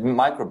this, but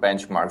micro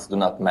benchmarks do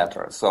not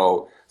matter.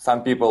 So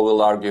some people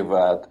will argue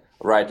that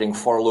writing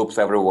for loops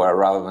everywhere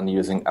rather than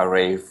using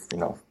array,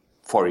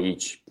 for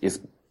each is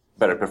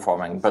better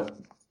performing, but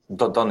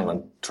don't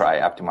even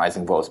try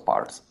optimizing those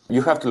parts.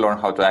 You have to learn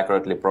how to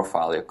accurately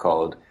profile your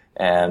code,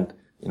 and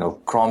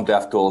Chrome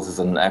DevTools is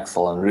an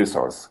excellent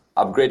resource.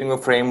 Upgrading the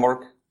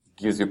framework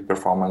gives you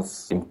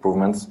performance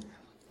improvements.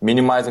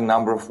 Minimizing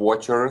number of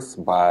watchers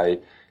by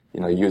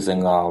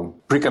using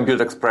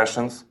pre-compute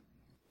expressions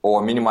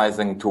or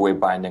minimizing two-way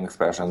binding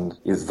expression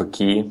is the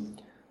key.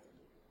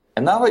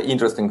 Another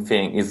interesting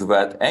thing is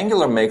that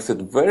Angular makes it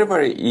very,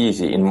 very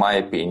easy, in my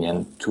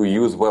opinion, to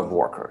use web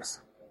workers.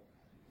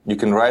 You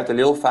can write a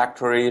little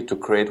factory to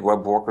create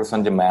web workers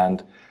on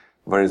demand.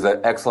 There is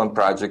an excellent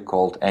project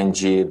called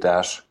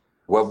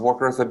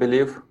ng-webworkers, I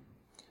believe.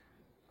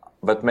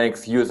 that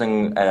makes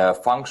using a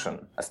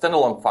function, a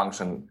standalone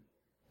function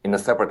in a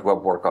separate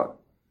web worker,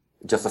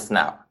 just a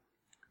snap.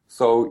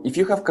 So if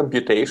you have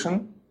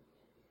computation,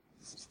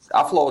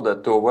 offload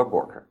it to a web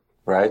worker,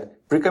 right?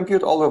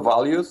 Pre-compute all the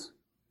values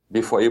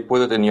before you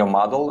put it in your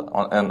model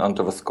and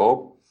onto the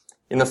scope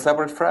in a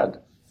separate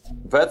thread.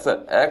 That's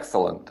an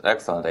excellent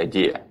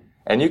idea.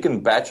 And you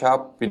can batch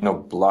up,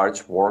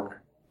 large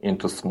work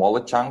into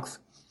smaller chunks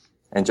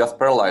and just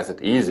parallelize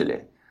it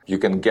easily. You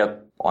can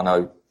get on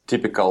a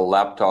typical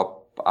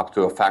laptop up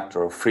to a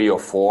factor of 3 or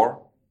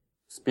 4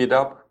 speed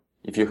up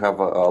if you have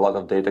a lot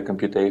of data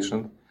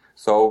computation.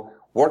 So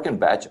work in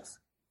batches.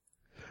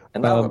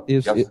 And now,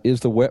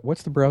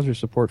 what's the browser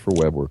support for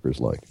web workers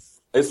like?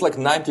 It's like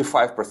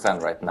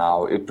 95% right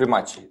now. It pretty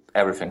much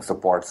everything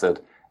supports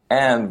it.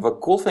 And the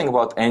cool thing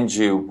about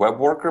ng web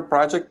worker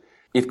project,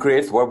 it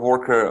creates web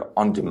worker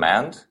on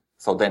demand,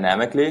 so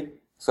dynamically.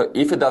 So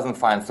if it doesn't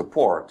find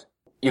support,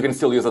 you can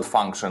still use that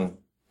function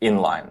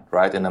inline,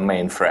 right, in the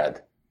main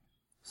thread.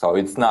 So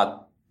it's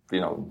not,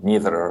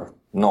 neither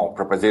no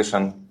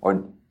proposition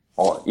or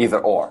either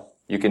or.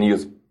 You can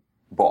use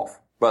both.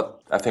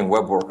 But I think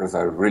web workers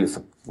are really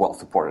well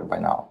supported by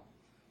now.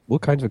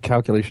 What kinds of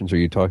calculations are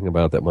you talking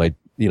about that might,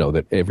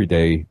 that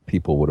everyday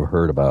people would have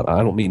heard about?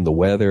 I don't mean the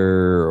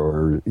weather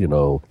or,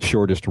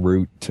 shortest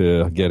route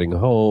to getting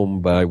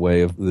home by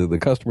way of the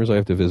customers I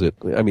have to visit.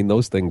 I mean,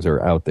 those things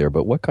are out there.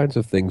 But what kinds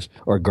of things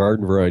are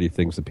garden variety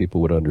things that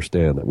people would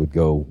understand that would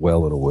go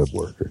well in a web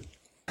worker?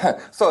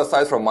 So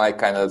aside from my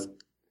kind of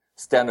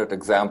standard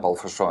example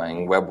for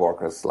showing web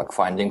workers, like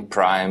finding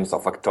primes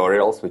or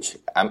factorials, which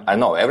I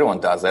know everyone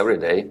does every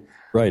day.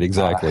 Right,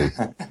 exactly.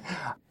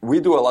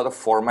 We do a lot of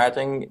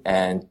formatting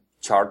and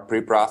chart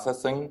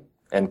pre-processing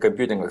and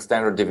computing like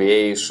standard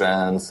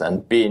deviations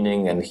and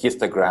binning and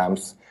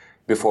histograms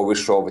before we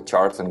show the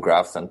charts and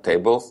graphs and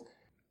tables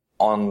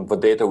on the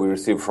data we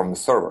receive from the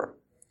server.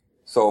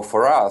 So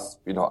for us,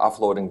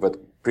 offloading that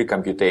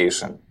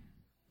pre-computation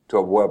to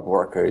a web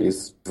worker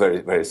is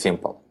very, very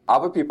simple.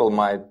 Other people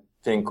might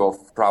think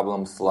of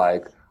problems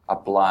like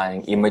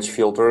applying image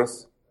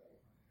filters,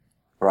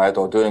 right,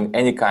 or doing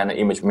any kind of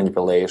image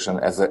manipulation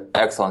as an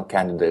excellent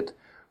candidate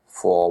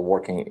for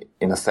working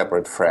in a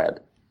separate thread.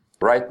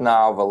 Right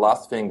now, the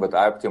last thing that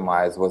I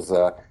optimized was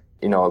a,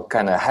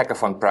 kind of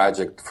hackathon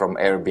project from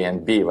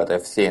Airbnb that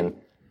I've seen.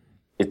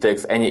 It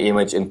takes any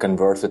image and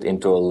converts it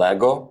into a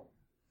Lego,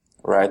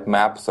 right,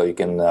 map, so you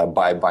can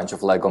buy a bunch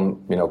of Lego,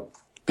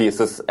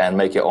 pieces and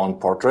make your own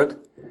portrait.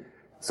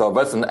 So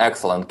that's an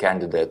excellent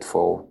candidate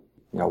for,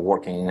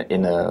 working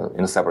in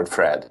a separate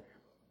thread.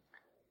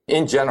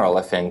 In general,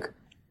 I think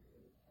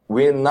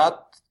we're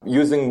not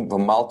using the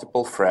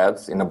multiple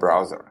threads in a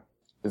browser.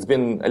 It's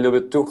been a little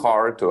bit too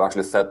hard to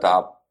actually set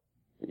up,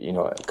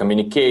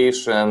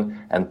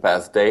 communication and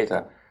pass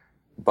data.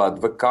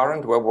 But the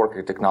current web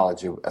worker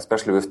technology,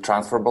 especially with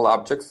transferable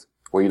objects,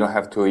 where you don't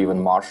have to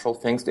even marshal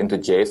things into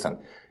JSON,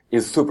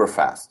 is super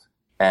fast.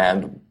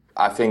 And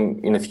I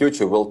think in the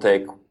future we'll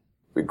take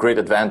great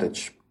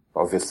advantage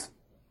of this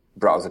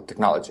browser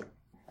technology.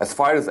 As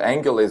far as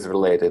Angular is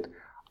related,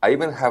 I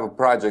even have a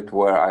project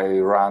where I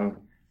run,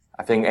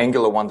 I think,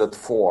 Angular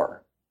 1.4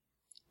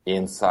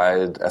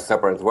 inside a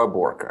separate web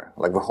worker,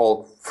 like the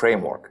whole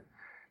framework.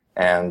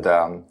 And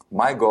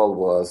my goal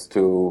was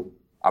to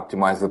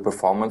optimize the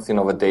performance,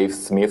 the Dave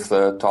Smith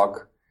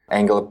talk,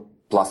 Angular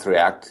plus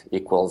React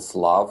equals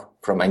love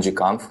from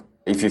ngConf.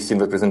 If you've seen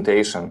the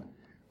presentation,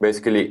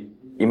 basically,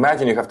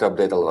 imagine you have to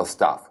update a lot of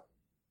stuff.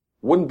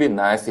 Wouldn't it be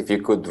nice if you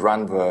could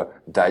run the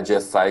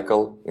digest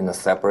cycle in a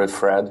separate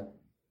thread,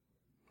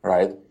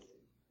 right?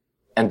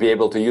 And be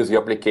able to use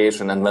your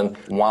application, and then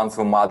once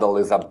the model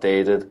is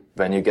updated,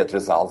 then you get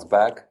results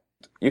back.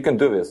 You can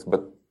do this,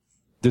 but...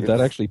 Did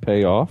that actually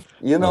pay off?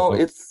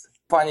 It's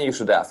funny you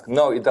should ask.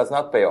 No, it does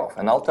not pay off,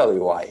 and I'll tell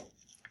you why.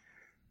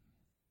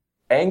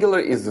 Angular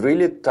is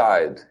really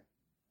tied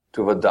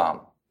to the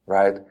DOM,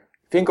 right?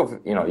 Think of,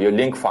 your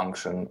link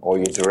function or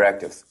your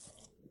directives.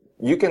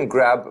 You can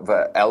grab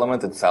the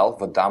element itself,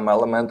 the DOM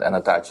element, and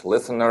attach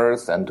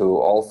listeners and do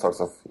all sorts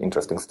of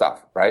interesting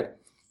stuff, right?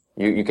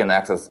 You can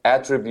access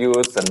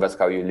attributes, and that's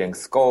how you link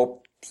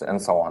scopes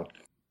and so on.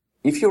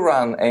 If you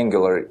run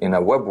Angular in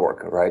a web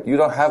worker, right, you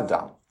don't have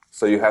DOM.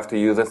 So you have to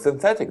use a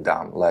synthetic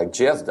DOM, like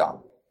JS DOM.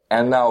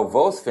 And now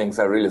those things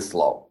are really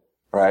slow,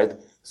 right?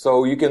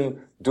 So you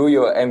can do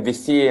your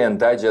MVC and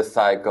digest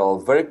cycle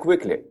very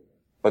quickly.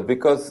 But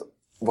because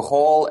the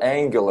whole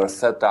Angular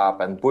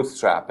setup and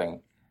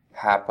bootstrapping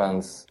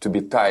happens to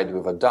be tied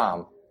with a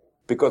DOM,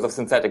 because of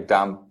synthetic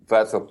DOM,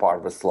 that's the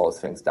part that slows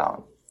things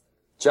down.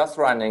 Just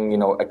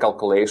running, a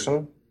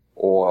calculation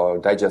or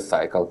digest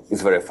cycle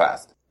is very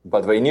fast.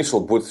 But the initial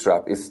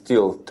bootstrap is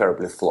still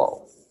terribly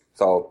slow.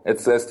 So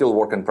it's still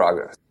work in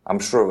progress. I'm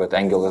sure that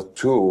Angular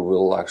 2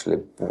 will actually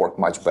work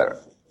much better.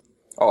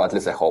 Oh, at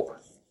least I hope.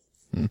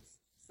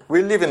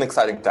 We live in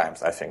exciting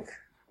times, I think.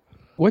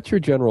 What's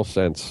your general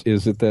sense?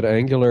 Is it that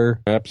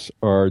Angular apps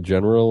are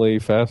generally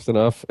fast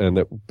enough and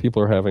that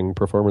people are having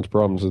performance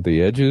problems at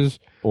the edges?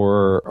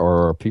 Or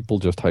are people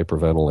just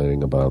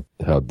hyperventilating about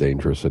how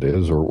dangerous it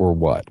is, or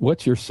what?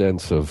 What's your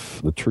sense of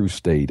the true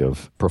state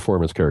of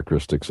performance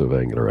characteristics of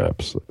Angular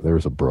apps?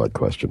 There's a broad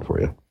question for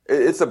you.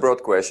 It's a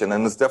broad question,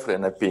 and it's definitely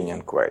an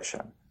opinion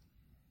question.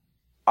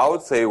 I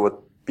would say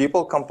what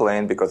people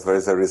complain because there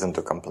is a reason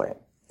to complain.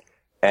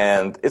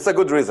 And it's a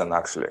good reason,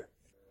 actually.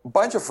 A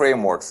bunch of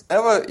frameworks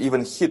never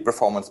even hit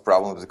performance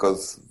problems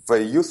because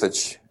the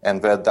usage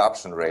and the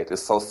adoption rate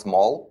is so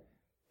small.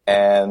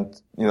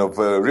 And,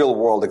 the real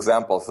world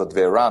examples that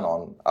they run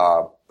on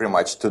are pretty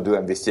much to-do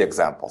MVC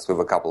examples with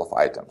a couple of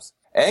items.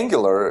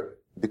 Angular,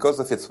 because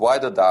of its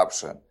wide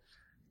adoption,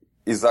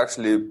 is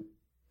actually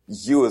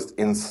used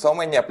in so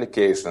many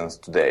applications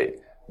today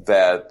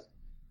that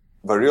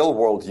the real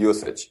world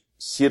usage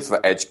hits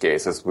the edge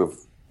cases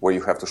where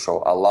you have to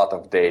show a lot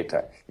of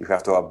data. You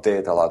have to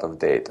update a lot of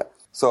data.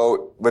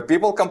 So the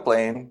people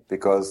complain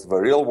because the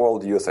real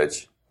world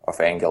usage of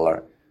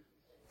Angular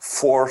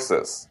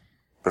forces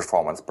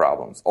performance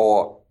problems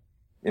or,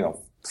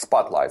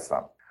 spotlights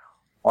them.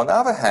 On the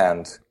other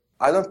hand,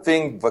 I don't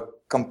think the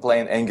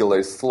complaint Angular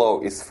is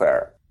slow is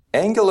fair.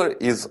 Angular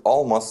is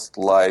almost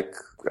like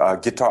a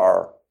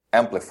guitar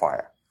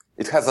amplifier.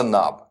 It has a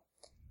knob.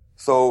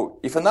 So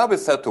if a knob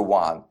is set to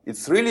 1,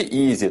 it's really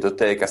easy to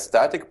take a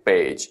static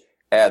page,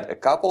 add a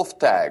couple of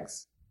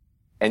tags,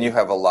 and you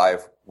have a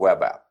live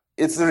web app.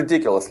 It's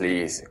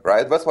ridiculously easy,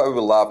 right? That's why we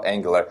love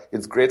Angular.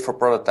 It's great for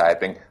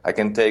prototyping. I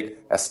can take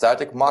a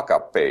static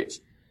mockup page,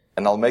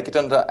 and I'll make it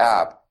into an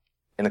app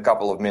in a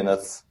couple of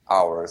minutes,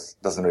 hours,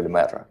 doesn't really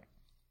matter.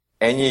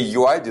 Any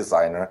UI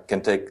designer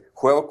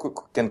whoever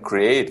can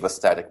create the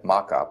static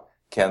mockup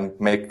can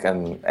make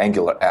an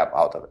Angular app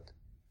out of it.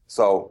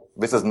 So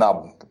this is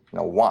knob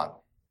 1.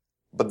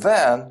 But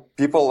then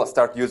people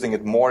start using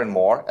it more and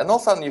more, and all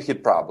of a sudden you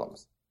hit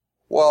problems.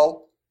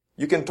 Well,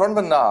 you can turn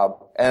the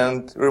knob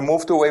and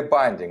remove two-way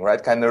binding,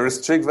 right? Kind of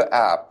restrict the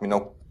app,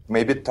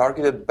 maybe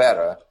target it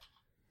better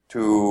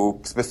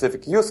to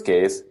specific use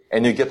case,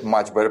 and you get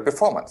much better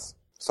performance.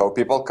 So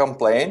people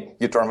complain,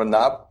 you turn the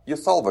knob, you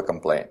solve the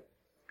complaint.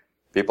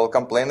 People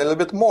complain a little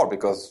bit more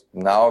because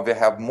now they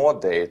have more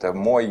data,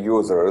 more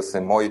users,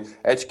 and more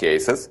edge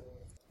cases.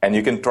 And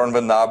you can turn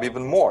the knob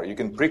even more. You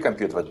can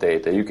pre-compute the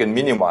data. You can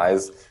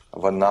minimize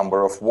the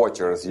number of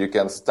watchers. You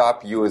can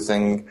stop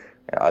using,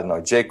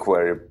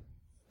 jQuery,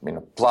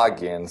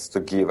 plugins to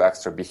give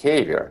extra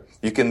behavior.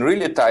 You can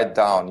really tie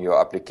down your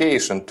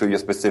application to your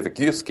specific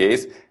use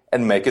case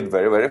and make it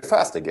very, very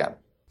fast again.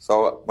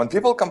 So when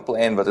people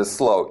complain that it's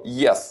slow,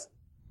 yes,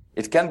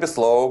 it can be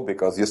slow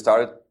because you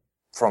started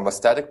from a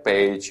static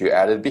page, you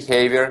added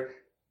behavior,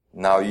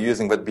 now you're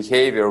using that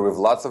behavior with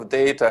lots of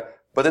data,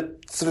 but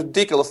it's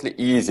ridiculously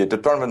easy to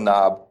turn the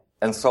knob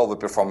and solve a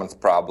performance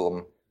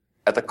problem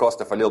at the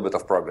cost of a little bit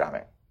of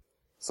programming.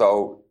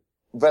 So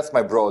that's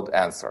my broad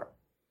answer,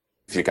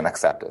 if you can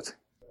accept it.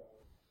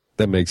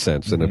 That makes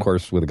sense. And of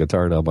course, with a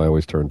guitar knob, I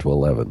always turn to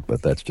 11,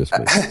 but that's just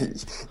me.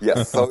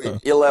 Yes, so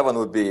 11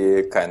 would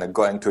be kind of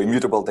going to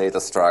immutable data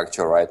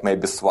structure, right?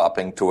 Maybe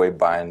swapping two-way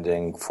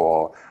binding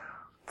for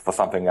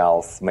something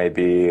else,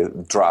 maybe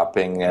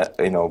dropping,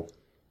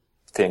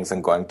 things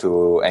and going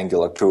to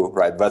Angular 2,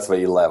 right? That's the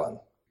 11.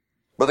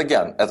 But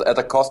again, at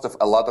the cost of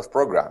a lot of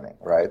programming,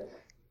 right?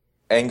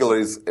 Angular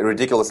is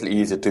ridiculously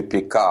easy to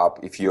pick up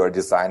if you're a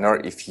designer,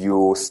 if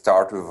you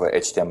start with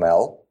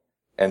HTML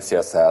and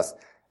CSS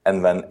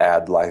and then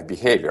add live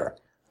behavior.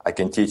 I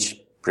can teach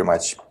pretty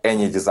much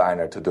any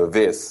designer to do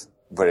this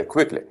very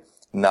quickly.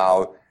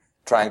 Now,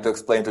 trying to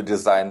explain to a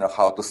designer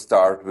how to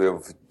start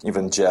with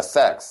even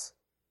JSX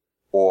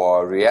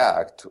or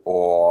React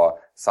or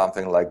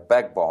something like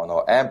Backbone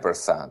or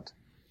Ampersand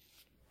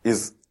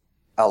is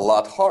a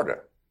lot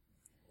harder.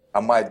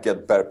 I might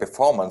get better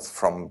performance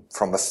from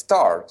the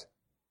start,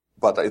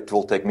 but it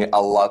will take me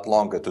a lot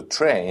longer to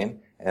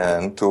train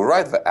and to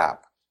write the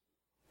app.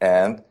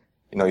 And,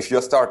 if you're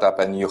a startup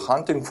and you're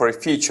hunting for a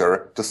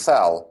feature to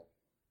sell,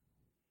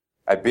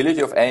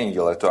 ability of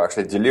Angular to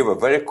actually deliver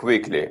very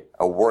quickly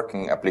a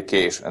working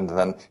application and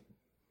then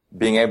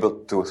being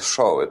able to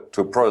show it,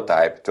 to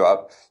prototype,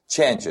 to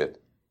change it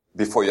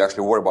before you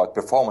actually worry about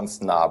performance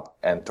knob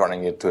and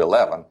turning it to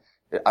 11,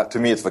 to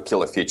me it's the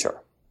killer feature.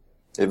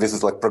 This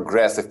is like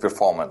progressive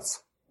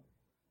performance.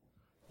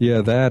 Yeah,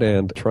 that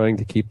and trying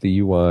to keep the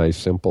UI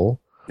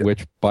simple,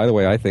 which, by the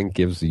way, I think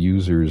gives the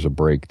users a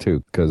break,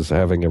 too, because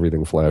having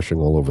everything flashing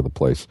all over the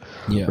place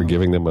or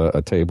giving them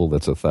a table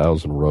that's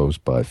 1,000 rows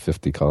by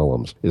 50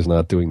 columns is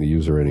not doing the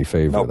user any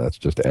favor. Nope. That's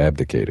just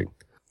abdicating.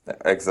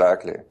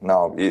 Exactly.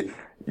 No,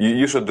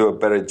 you should do a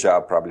better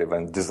job probably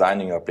when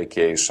designing your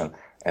application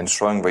and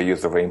showing the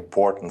user the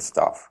important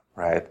stuff,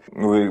 right?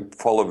 We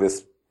follow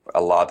this a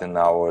lot in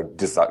our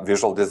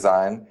visual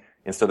design.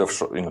 Instead of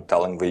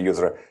telling the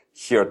user,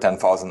 here are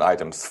 10,000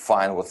 items,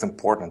 find what's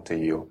important to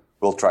you.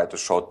 We'll try to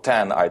show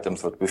 10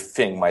 items that we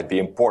think might be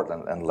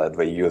important and let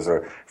the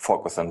user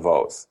focus on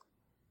those.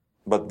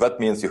 But that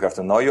means you have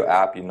to know your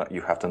app,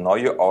 you have to know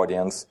your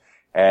audience,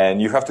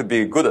 And you have to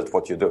be good at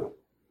what you do.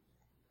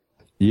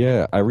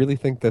 Yeah, I really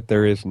think that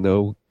there is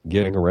no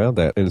getting around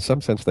that. In some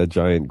sense, that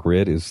giant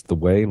grid is the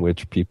way in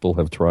which people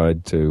have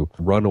tried to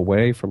run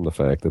away from the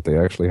fact that they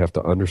actually have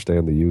to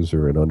understand the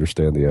user and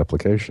understand the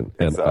application.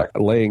 Exactly.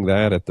 And laying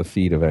that at the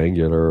feet of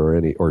Angular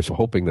or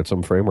hoping that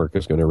some framework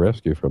is going to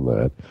rescue from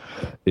that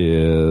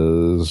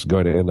is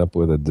going to end up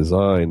with a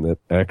design that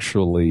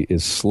actually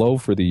is slow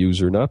for the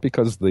user, not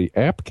because the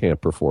app can't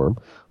perform,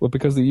 but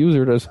because the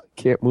user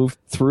can't move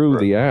through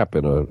the app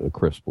in a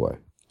crisp way.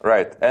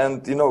 Right.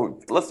 And,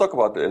 let's talk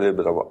about a little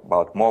bit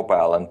about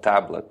mobile and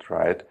tablet,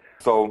 right?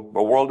 So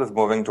the world is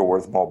moving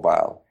towards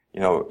mobile.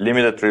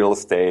 Limited real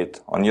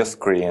estate on your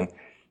screen.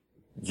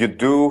 You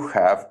do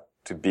have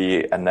to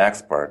be an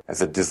expert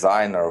as a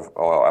designer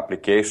or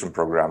application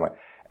programmer.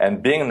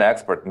 And being an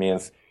expert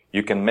means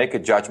you can make a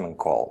judgment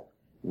call.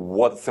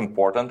 What's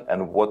important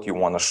and what you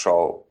want to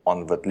show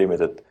on that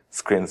limited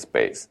screen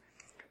space.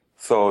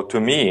 So to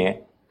me,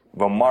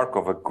 the mark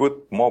of a good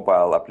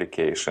mobile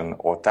application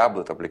or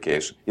tablet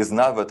application is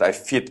not that I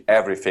fit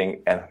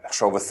everything and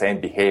show the same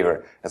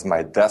behavior as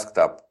my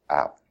desktop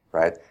app,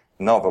 right?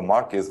 No, the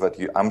mark is that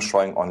I'm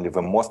showing only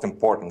the most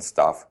important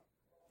stuff.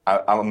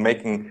 I'm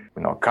making,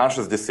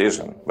 conscious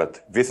decision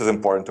that this is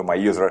important to my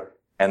user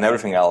and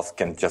everything else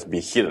can just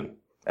be hidden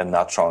and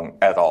not shown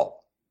at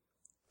all.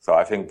 So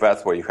I think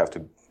that's where you have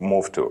to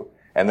move to.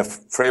 And the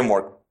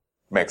framework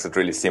makes it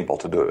really simple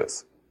to do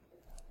this.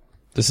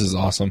 This is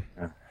awesome.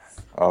 Yeah.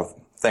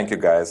 Thank you,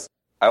 guys.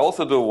 I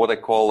also do what I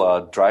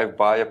call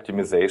drive-by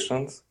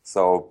optimizations.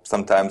 So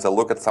sometimes I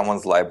look at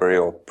someone's library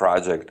or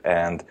project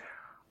and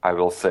I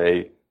will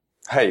say,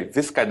 hey,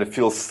 this kind of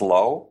feels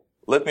slow.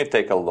 Let me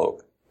take a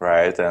look,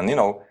 right? And,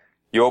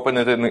 you open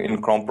it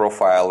in Chrome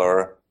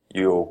Profiler,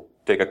 you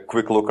take a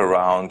quick look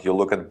around, you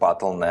look at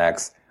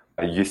bottlenecks,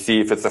 you see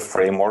if it's a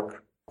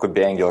framework, could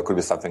be Angular, could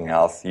be something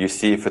else. You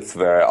see if it's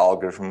the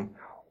algorithm,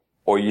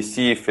 or you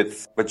see if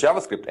it's the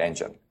JavaScript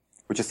engine,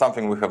 which is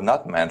something we have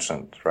not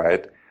mentioned,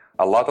 right?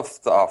 A lot of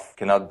stuff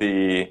cannot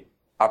be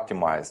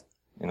optimized,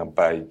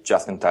 by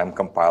just-in-time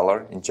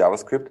compiler in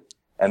JavaScript.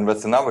 And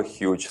that's another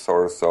huge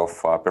source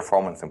of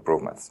performance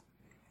improvements.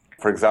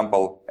 For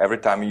example, every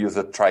time you use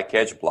a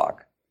try-catch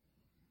block,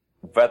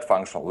 that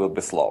function will be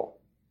slow,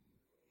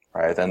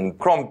 right? And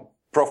Chrome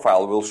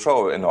Profile will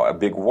show, a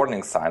big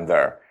warning sign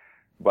there.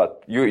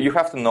 But you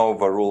have to know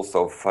the rules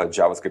of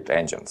JavaScript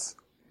engines.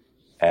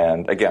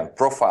 And again,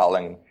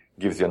 profiling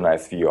gives you a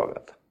nice view of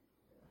it.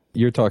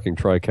 You're talking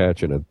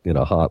try-catch in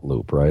a hot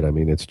loop, right? I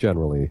mean, it's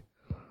generally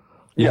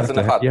you have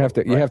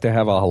to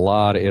have a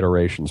lot of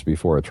iterations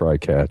before a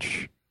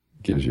try-catch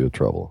gives you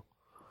trouble.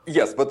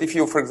 Yes, but if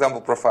you, for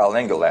example, profile an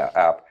Angular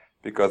app,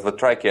 because the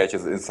try-catch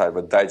is inside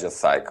the digest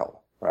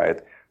cycle,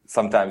 right?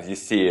 Sometimes you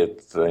see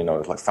it,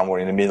 it's like somewhere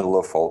in the middle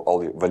of all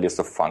the list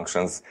of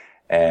functions,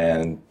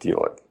 and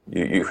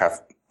you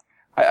have.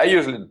 I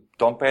usually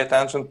don't pay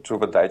attention to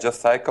the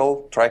digest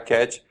cycle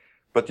try-catch.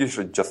 But you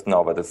should just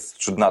know that it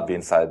should not be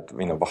inside,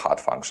 the hot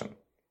function.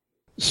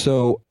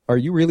 So, are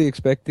you really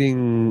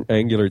expecting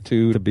Angular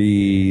 2 to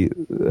be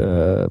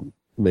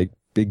make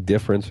big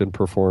difference in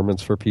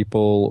performance for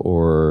people,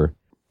 or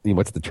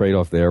what's the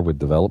trade-off there with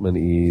development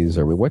ease?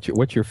 I mean,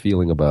 what's your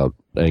feeling about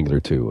Angular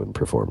 2 and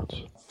performance?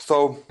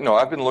 So,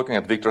 I've been looking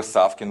at Victor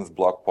Safkin's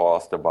blog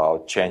post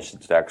about change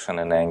detection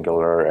in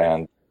Angular,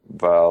 and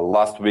the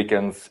last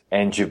weekend's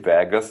NG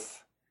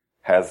Vegas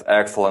has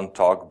excellent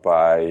talk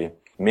by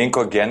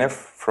Minko Genev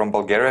from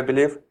Bulgaria, I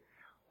believe,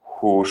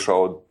 who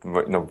showed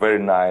very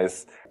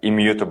nice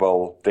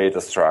immutable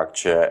data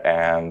structure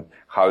and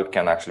how it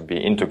can actually be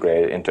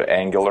integrated into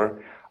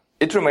Angular.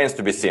 It remains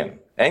to be seen.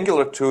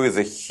 Angular 2 is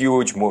a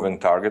huge moving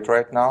target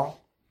right now,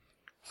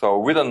 so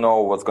we don't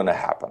know what's going to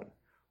happen.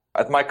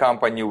 At my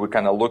company, we're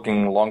kind of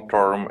looking long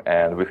term,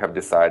 and we have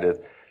decided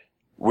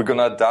we're going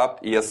to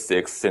adopt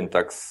ES6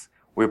 syntax.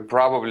 We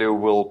probably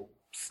will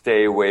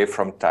stay away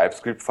from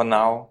TypeScript for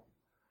now.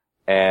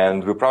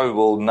 And we probably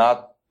will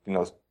not,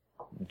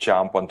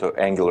 jump onto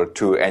Angular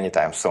 2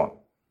 anytime soon.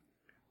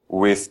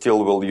 We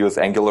still will use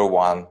Angular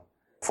 1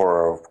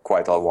 for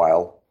quite a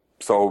while.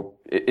 So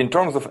in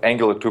terms of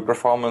Angular 2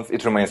 performance,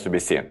 it remains to be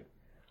seen.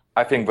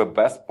 I think the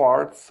best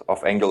parts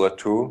of Angular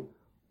 2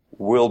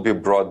 will be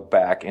brought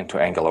back into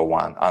Angular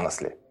 1,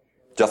 honestly.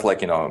 Just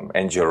like, ng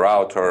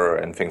router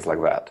and things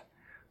like that.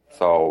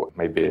 So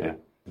maybe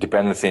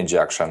dependency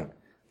injection.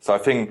 So I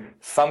think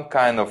some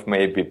kind of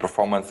maybe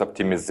performance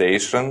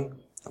optimization,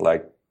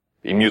 like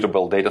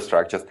immutable data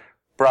structures,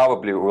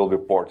 probably will be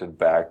ported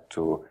back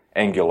to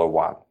Angular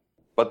 1.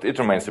 But it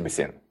remains to be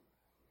seen.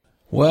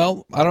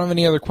 Well, I don't have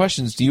any other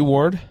questions. Do you,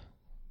 Ward?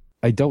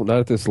 I don't, not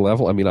at this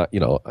level. I mean,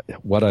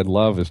 what I'd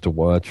love is to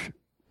watch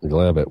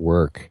Gleb at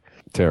work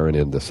tearing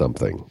into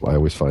something. I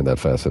always find that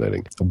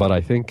fascinating. But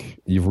I think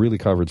you've really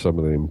covered some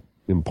of the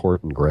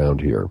important ground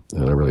here,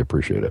 and I really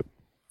appreciate it.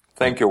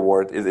 Thank you,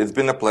 Ward. It's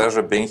been a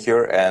pleasure being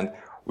here, and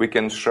we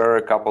can share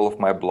a couple of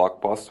my blog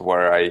posts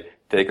where I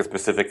take a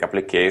specific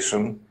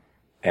application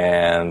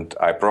and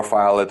I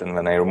profile it, and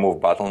then I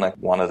remove bottleneck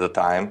one at a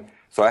time.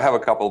 So I have a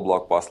couple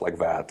blog posts like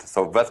that.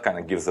 So that kind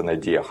of gives an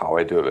idea how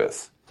I do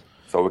this.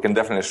 So we can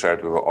definitely share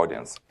it with our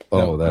audience.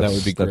 Oh, that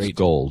would be great. That's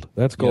gold.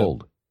 That's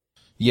gold.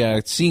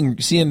 Yeah, seeing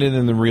it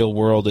in the real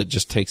world, it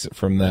just takes it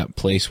from that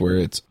place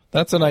where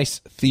that's a nice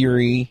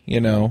theory,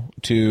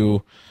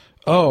 to,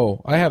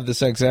 oh, I have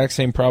this exact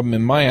same problem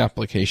in my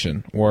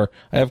application, or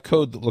I have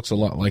code that looks a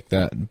lot like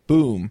that, and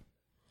boom.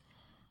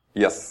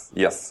 Yes.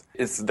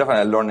 It's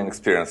definitely a learning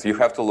experience. You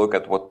have to look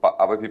at what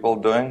other people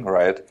are doing,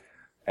 right?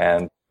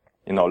 And,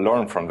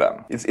 learn from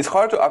them. It's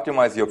hard to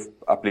optimize your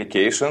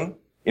application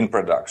in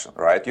production,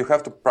 right? You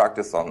have to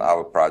practice on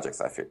our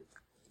projects, I think.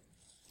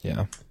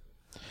 Yeah.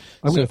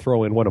 I'm going to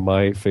throw in one of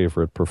my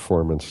favorite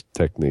performance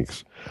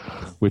techniques,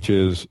 which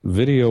is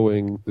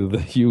videoing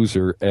the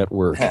user at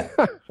work.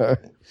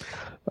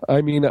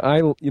 I mean,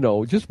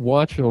 just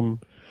watch them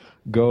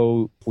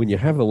go when you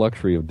have the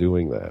luxury of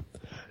doing that,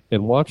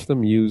 and watch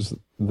them use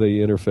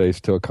the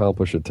interface to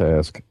accomplish a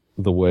task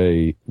the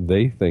way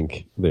they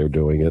think they're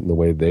doing it and the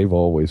way they've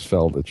always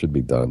felt it should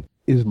be done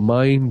is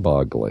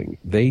mind-boggling.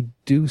 They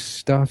do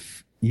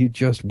stuff you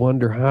just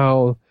wonder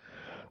how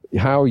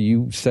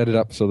you set it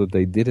up so that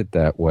they did it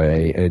that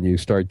way, and you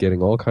start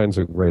getting all kinds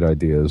of great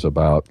ideas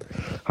about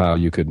how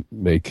you could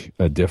make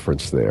a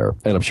difference there.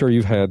 And I'm sure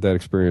you've had that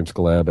experience,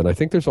 Gleb, and I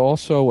think there's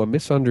also a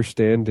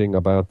misunderstanding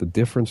about the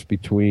difference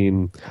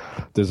between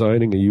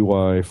designing a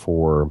UI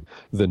for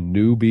the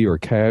newbie or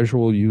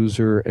casual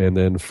user and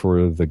then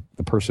for the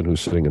person who's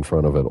sitting in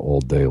front of it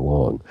all day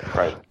long.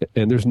 Right.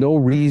 And there's no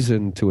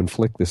reason to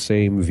inflict the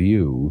same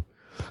view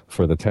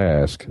for the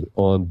task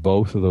on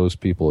both of those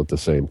people at the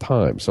same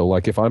time. So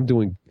like if I'm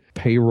doing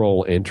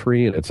payroll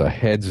entry and it's a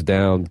heads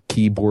down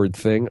keyboard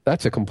thing,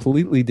 that's a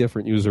completely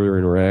different user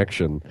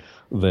interaction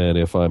than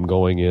if I'm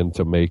going in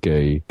to make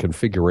a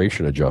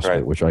configuration adjustment,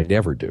 right, which I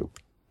never do.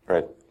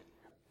 Right.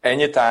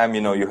 Anytime,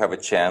 you have a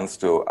chance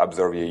to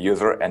observe your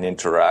user and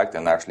interact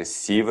and actually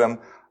see them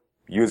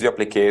use your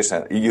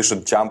application, you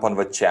should jump on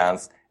the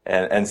chance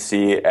and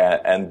see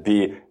and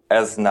be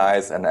as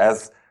nice and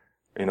as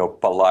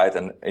polite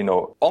and,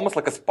 almost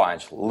like a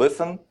sponge.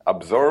 Listen,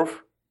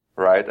 observe,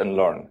 right, and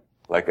learn.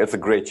 Like, it's a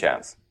great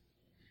chance.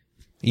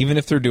 Even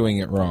if they're doing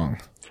it wrong.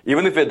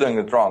 Even if they're doing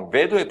it wrong.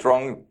 They do it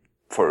wrong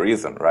for a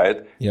reason,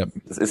 right? Yep.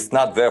 It's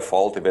not their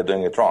fault if they're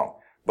doing it wrong.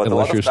 But unless a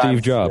lot you're of times,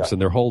 Steve Jobs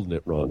and they're holding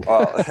it wrong.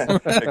 Well,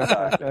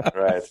 exactly,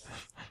 right.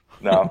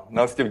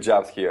 No Steve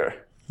Jobs here.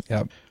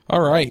 Yep.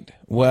 All right.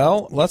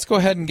 Well, let's go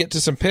ahead and get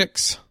to some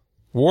picks.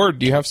 Ward,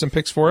 do you have some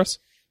picks for us?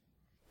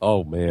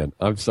 Oh, man.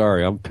 I'm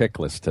sorry. I'm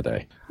pickless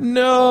today.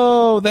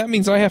 No, that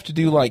means I have to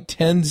do like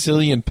 10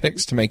 zillion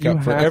picks to make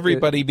up for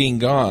everybody being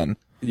gone.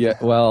 Yeah,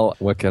 well,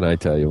 what can I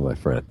tell you, my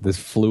friend? This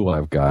flu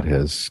I've got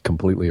has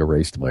completely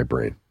erased my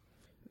brain.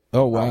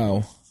 Oh,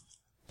 wow.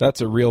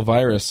 That's a real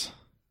virus.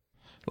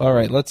 All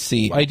right, let's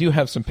see. I do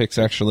have some picks,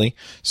 actually.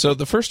 So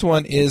the first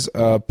one is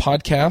a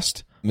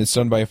podcast. It's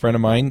done by a friend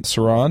of mine,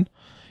 Saran,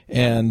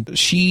 and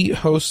she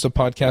hosts a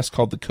podcast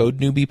called the Code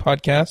Newbie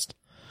Podcast.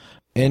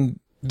 And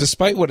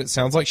despite what it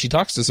sounds like, she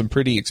talks to some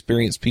pretty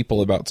experienced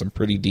people about some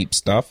pretty deep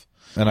stuff.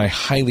 And I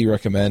highly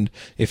recommend,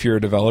 if you're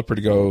a developer,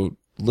 to go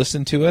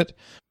listen to it.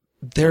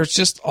 There's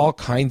just all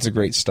kinds of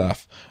great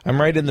stuff. I'm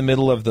right in the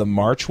middle of the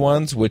March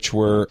ones, which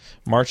were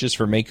Marches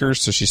for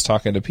Makers. So she's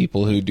talking to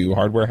people who do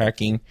hardware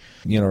hacking,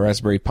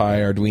 Raspberry Pi,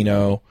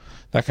 Arduino,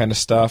 that kind of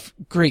stuff.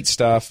 Great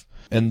stuff.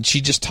 And she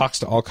just talks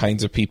to all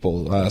kinds of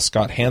people.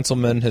 Scott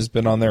Hanselman has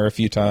been on there a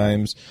few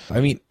times.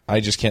 I mean, I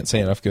just can't say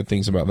enough good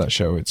things about that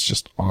show. It's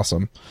just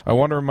awesome. I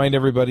want to remind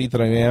everybody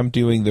that I am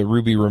doing the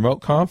Ruby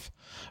Remote Conf.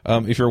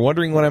 If you're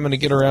wondering when I'm going to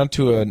get around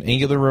to an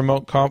Angular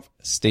Remote Conf,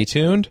 stay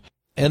tuned.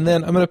 And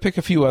then I'm going to pick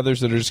a few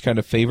others that are just kind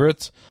of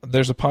favorites.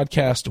 There's a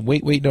podcast,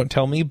 Wait, Don't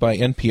Tell Me, by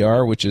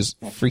NPR, which is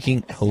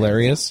freaking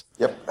hilarious.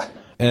 Yep.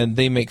 And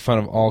they make fun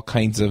of all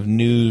kinds of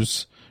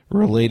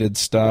news-related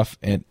stuff,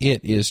 and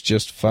it is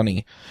just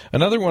funny.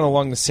 Another one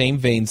along the same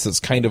veins that's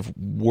kind of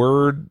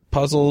word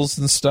puzzles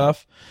and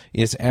stuff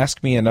is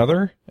Ask Me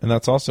Another, and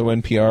that's also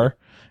NPR,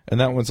 and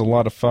that one's a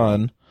lot of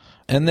fun.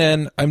 And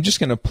then I'm just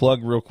going to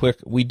plug real quick.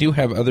 We do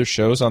have other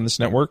shows on this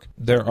network.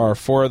 There are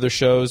 4 other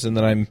shows, and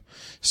then I'm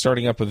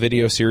starting up a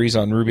video series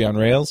on Ruby on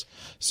Rails.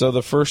 So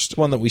the first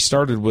one that we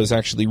started was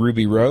actually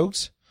Ruby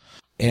Rogues.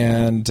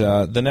 And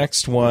the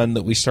next one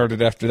that we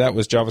started after that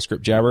was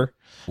JavaScript Jabber,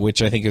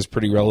 which I think is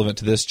pretty relevant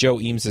to this.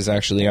 Joe Eames is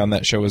actually on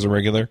that show as a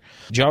regular.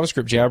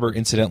 JavaScript Jabber,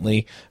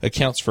 incidentally,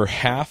 accounts for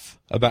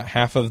about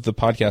half of the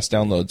podcast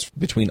downloads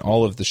between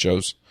all of the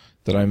shows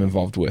that I'm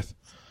involved with.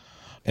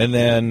 And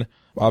then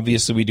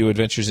obviously, we do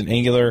Adventures in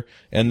Angular,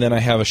 and then I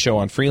have a show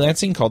on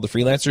freelancing called The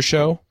Freelancer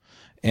Show,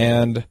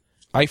 and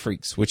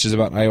iFreaks, which is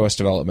about iOS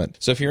development.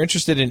 So if you're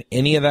interested in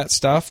any of that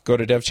stuff, go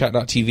to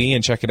devchat.tv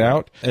and check it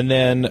out. And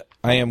then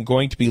I am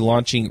going to be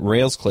launching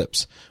Rails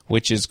Clips,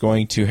 which is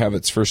going to have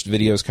its first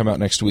videos come out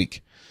next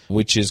week,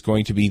 which is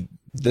going to be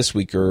this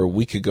week or a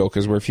week ago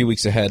because we're a few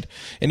weeks ahead.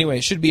 Anyway,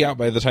 it should be out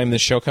by the time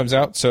this show comes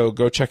out, so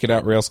go check it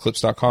out,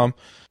 railsclips.com.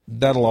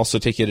 That'll also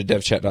take you to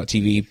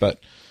devchat.tv,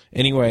 but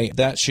anyway,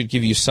 that should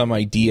give you some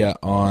idea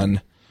on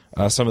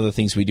some of the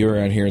things we do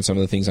around here and some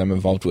of the things I'm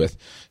involved with.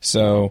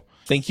 So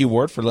thank you,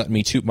 Ward, for letting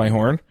me toot my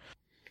horn.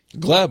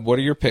 Gleb, what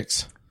are your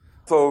picks?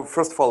 So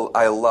first of all,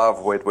 I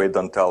love Wait,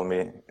 Don't Tell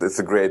Me. It's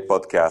a great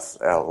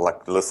podcast. I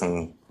like to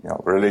listen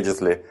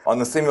religiously.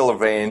 On a similar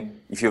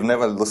vein, if you've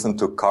never listened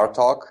to Car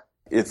Talk,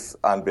 it's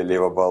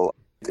unbelievable.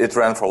 It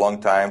ran for a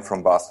long time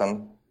from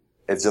Boston.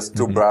 It's just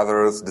two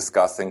brothers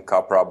discussing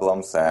car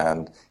problems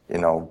and,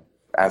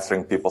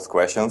 answering people's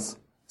questions.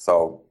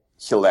 So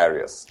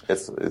hilarious.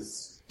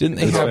 It's Didn't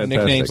they have fantastic.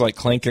 nicknames like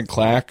Clank and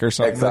Clack or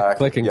something?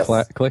 Exactly.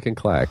 Click and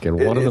clack.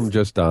 And one of them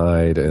just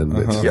died, and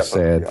it's a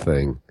sad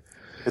thing.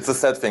 It's a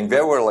sad thing.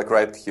 They were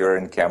right here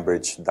in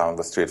Cambridge, down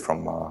the street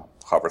from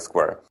Harper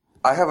Square.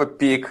 I have a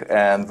pick,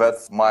 and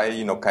that's my,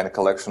 kind of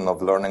collection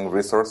of learning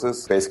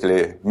resources.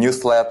 Basically,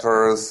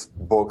 newsletters,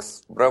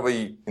 books, whatever,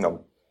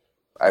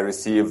 I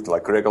received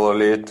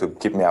regularly to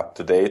keep me up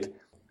to date.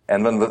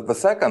 And then the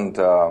second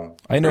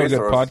I know resource, a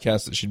good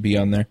podcast that should be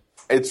on there.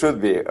 It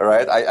should be,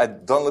 right? I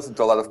don't listen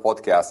to a lot of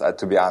podcasts,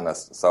 to be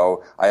honest,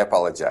 so I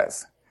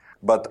apologize.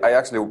 But I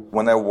actually,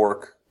 when I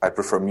work, I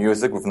prefer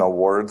music with no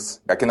words.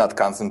 I cannot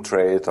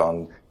concentrate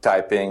on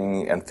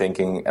typing and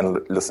thinking and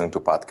listening to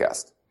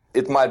podcasts.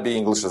 It might be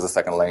English as a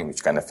second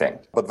language kind of thing.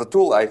 But the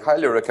tool I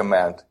highly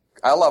recommend,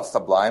 I love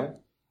Sublime,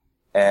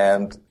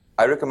 and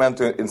I recommend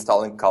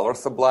installing Color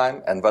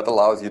Sublime, and that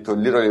allows you to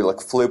literally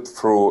flip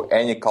through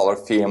any color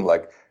theme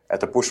at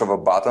the push of a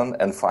button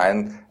and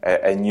find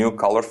a new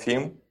color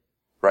theme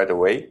right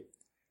away.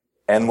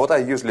 And what I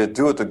usually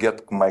do to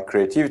get my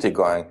creativity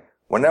going,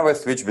 whenever I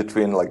switch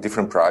between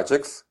different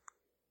projects,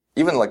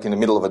 even in the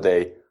middle of a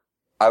day,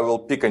 I will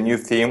pick a new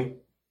theme.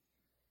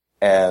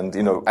 And,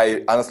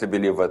 I honestly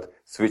believe that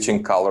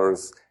switching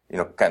colors,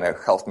 kind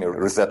of helps me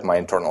reset my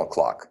internal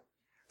clock.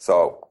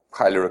 So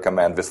highly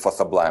recommend this for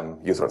Sublime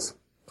users.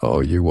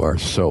 Oh, you are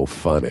so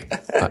funny.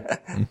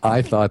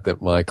 I thought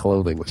that my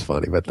clothing was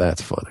funny, but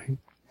that's funny.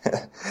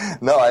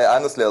 No, I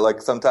honestly,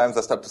 sometimes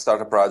I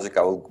start a project,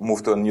 I will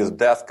move to a new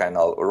desk and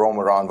I'll roam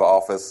around the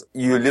office.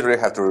 You literally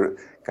have to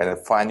kind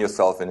of find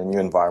yourself in a new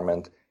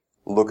environment,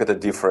 look at a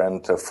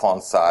different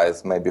font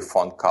size, maybe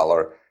font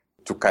color,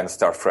 to kind of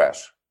start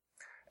fresh.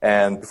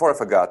 And before I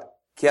forgot,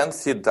 Ken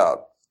C. Dodd,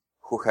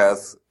 who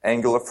has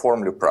Angular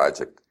Formally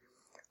project,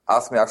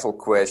 asked me actual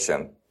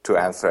question to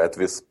answer at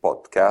this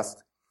podcast.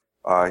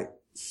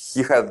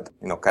 He had,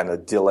 kind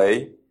of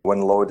delay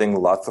when loading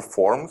lots of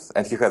forms,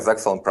 and he has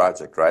excellent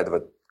project, right,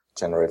 that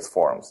generates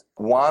forms.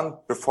 One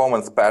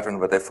performance pattern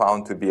that I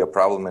found to be a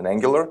problem in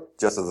Angular,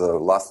 just as a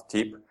last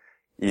tip,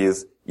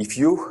 is if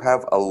you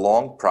have a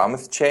long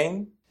promise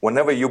chain,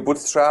 whenever you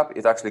bootstrap,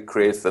 it actually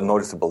creates a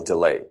noticeable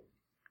delay.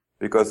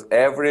 Because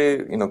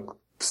every,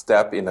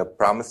 step in a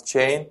promise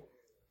chain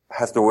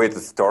has to wait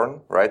its turn,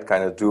 right?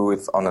 Kind of do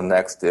it on the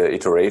next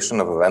iteration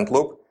of event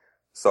loop.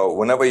 So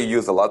whenever you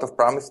use a lot of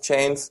promise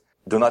chains,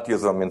 do not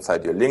use them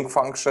inside your link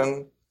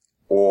function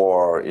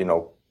or,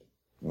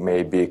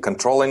 maybe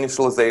control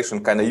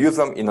initialization. Kind of use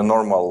them in a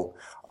normal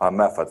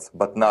methods,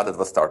 but not at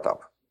the startup.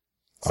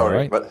 Sorry, All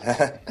right. but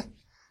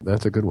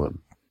That's a good one.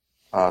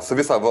 so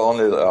these are the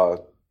only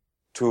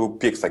two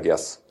picks, I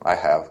guess, I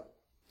have.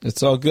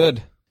 It's all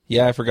good.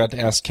 Yeah, I forgot to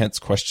ask Kent's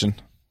question.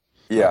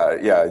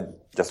 Yeah,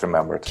 just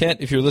remembered.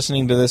 Kent, if you're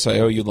listening to this, I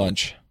owe you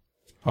lunch.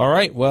 All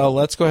right, well,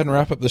 let's go ahead and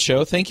wrap up the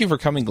show. Thank you for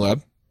coming,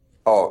 Gleb.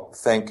 Oh,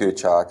 thank you,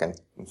 Chuck, and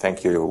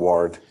thank you,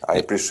 Ward. I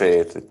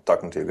appreciate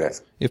talking to you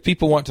guys. If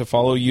people want to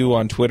follow you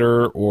on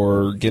Twitter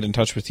or get in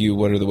touch with you,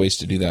 what are the ways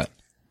to do that?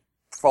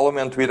 Follow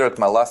me on Twitter at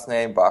my last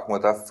name,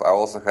 Bahmutov. I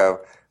also have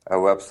a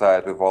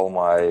website with all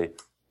my,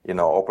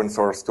 open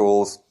source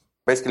tools.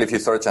 Basically, if you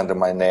search under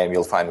my name,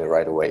 you'll find me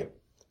right away.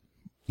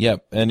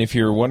 Yep, and if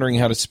you're wondering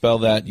how to spell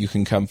that, you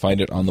can come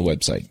find it on the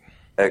website.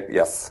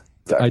 Yes.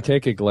 Exactly. I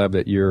take it, Gleb,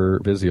 that you're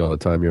busy all the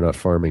time. You're not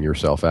farming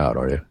yourself out,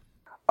 are you?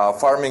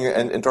 Farming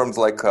in terms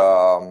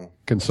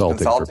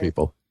consulting for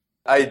people.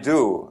 I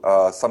do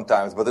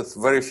sometimes, but it's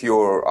very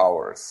few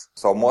hours.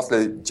 So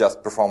mostly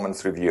just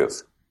performance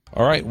reviews.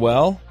 All right,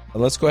 well,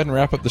 let's go ahead and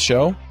wrap up the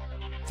show.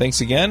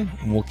 Thanks again,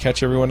 and we'll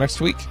catch everyone next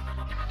week.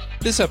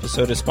 This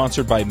episode is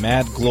sponsored by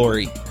Mad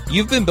Glory.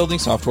 You've been building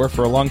software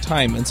for a long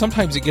time, and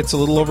sometimes it gets a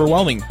little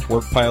overwhelming.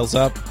 Work piles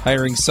up,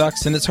 hiring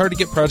sucks, and it's hard to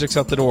get projects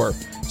out the door.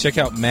 Check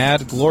out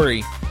Mad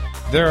Glory.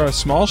 They're a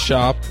small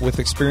shop with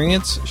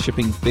experience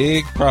shipping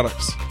big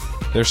products.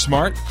 They're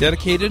smart,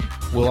 dedicated,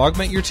 will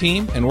augment your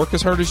team, and work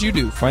as hard as you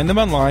do. Find them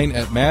online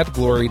at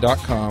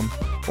madglory.com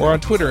or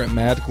on Twitter at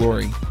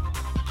madglory.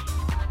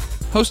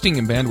 Hosting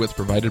and bandwidth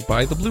provided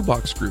by the Blue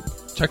Box Group.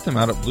 Check them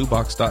out at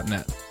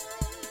bluebox.net.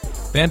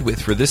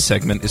 Bandwidth for this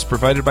segment is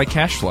provided by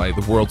CacheFly,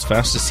 the world's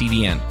fastest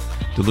CDN.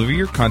 Deliver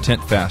your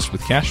content fast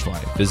with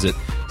CacheFly. Visit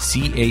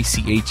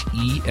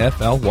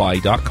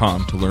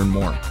CacheFly.com to learn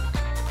more.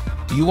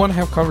 Do you want to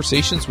have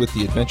conversations with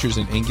the Adventures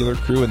in Angular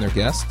crew and their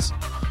guests? Do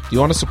you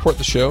want to support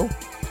the show?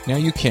 Now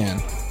you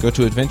can. Go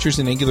to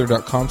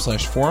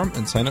adventuresinangular.com/forum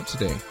and sign up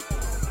today.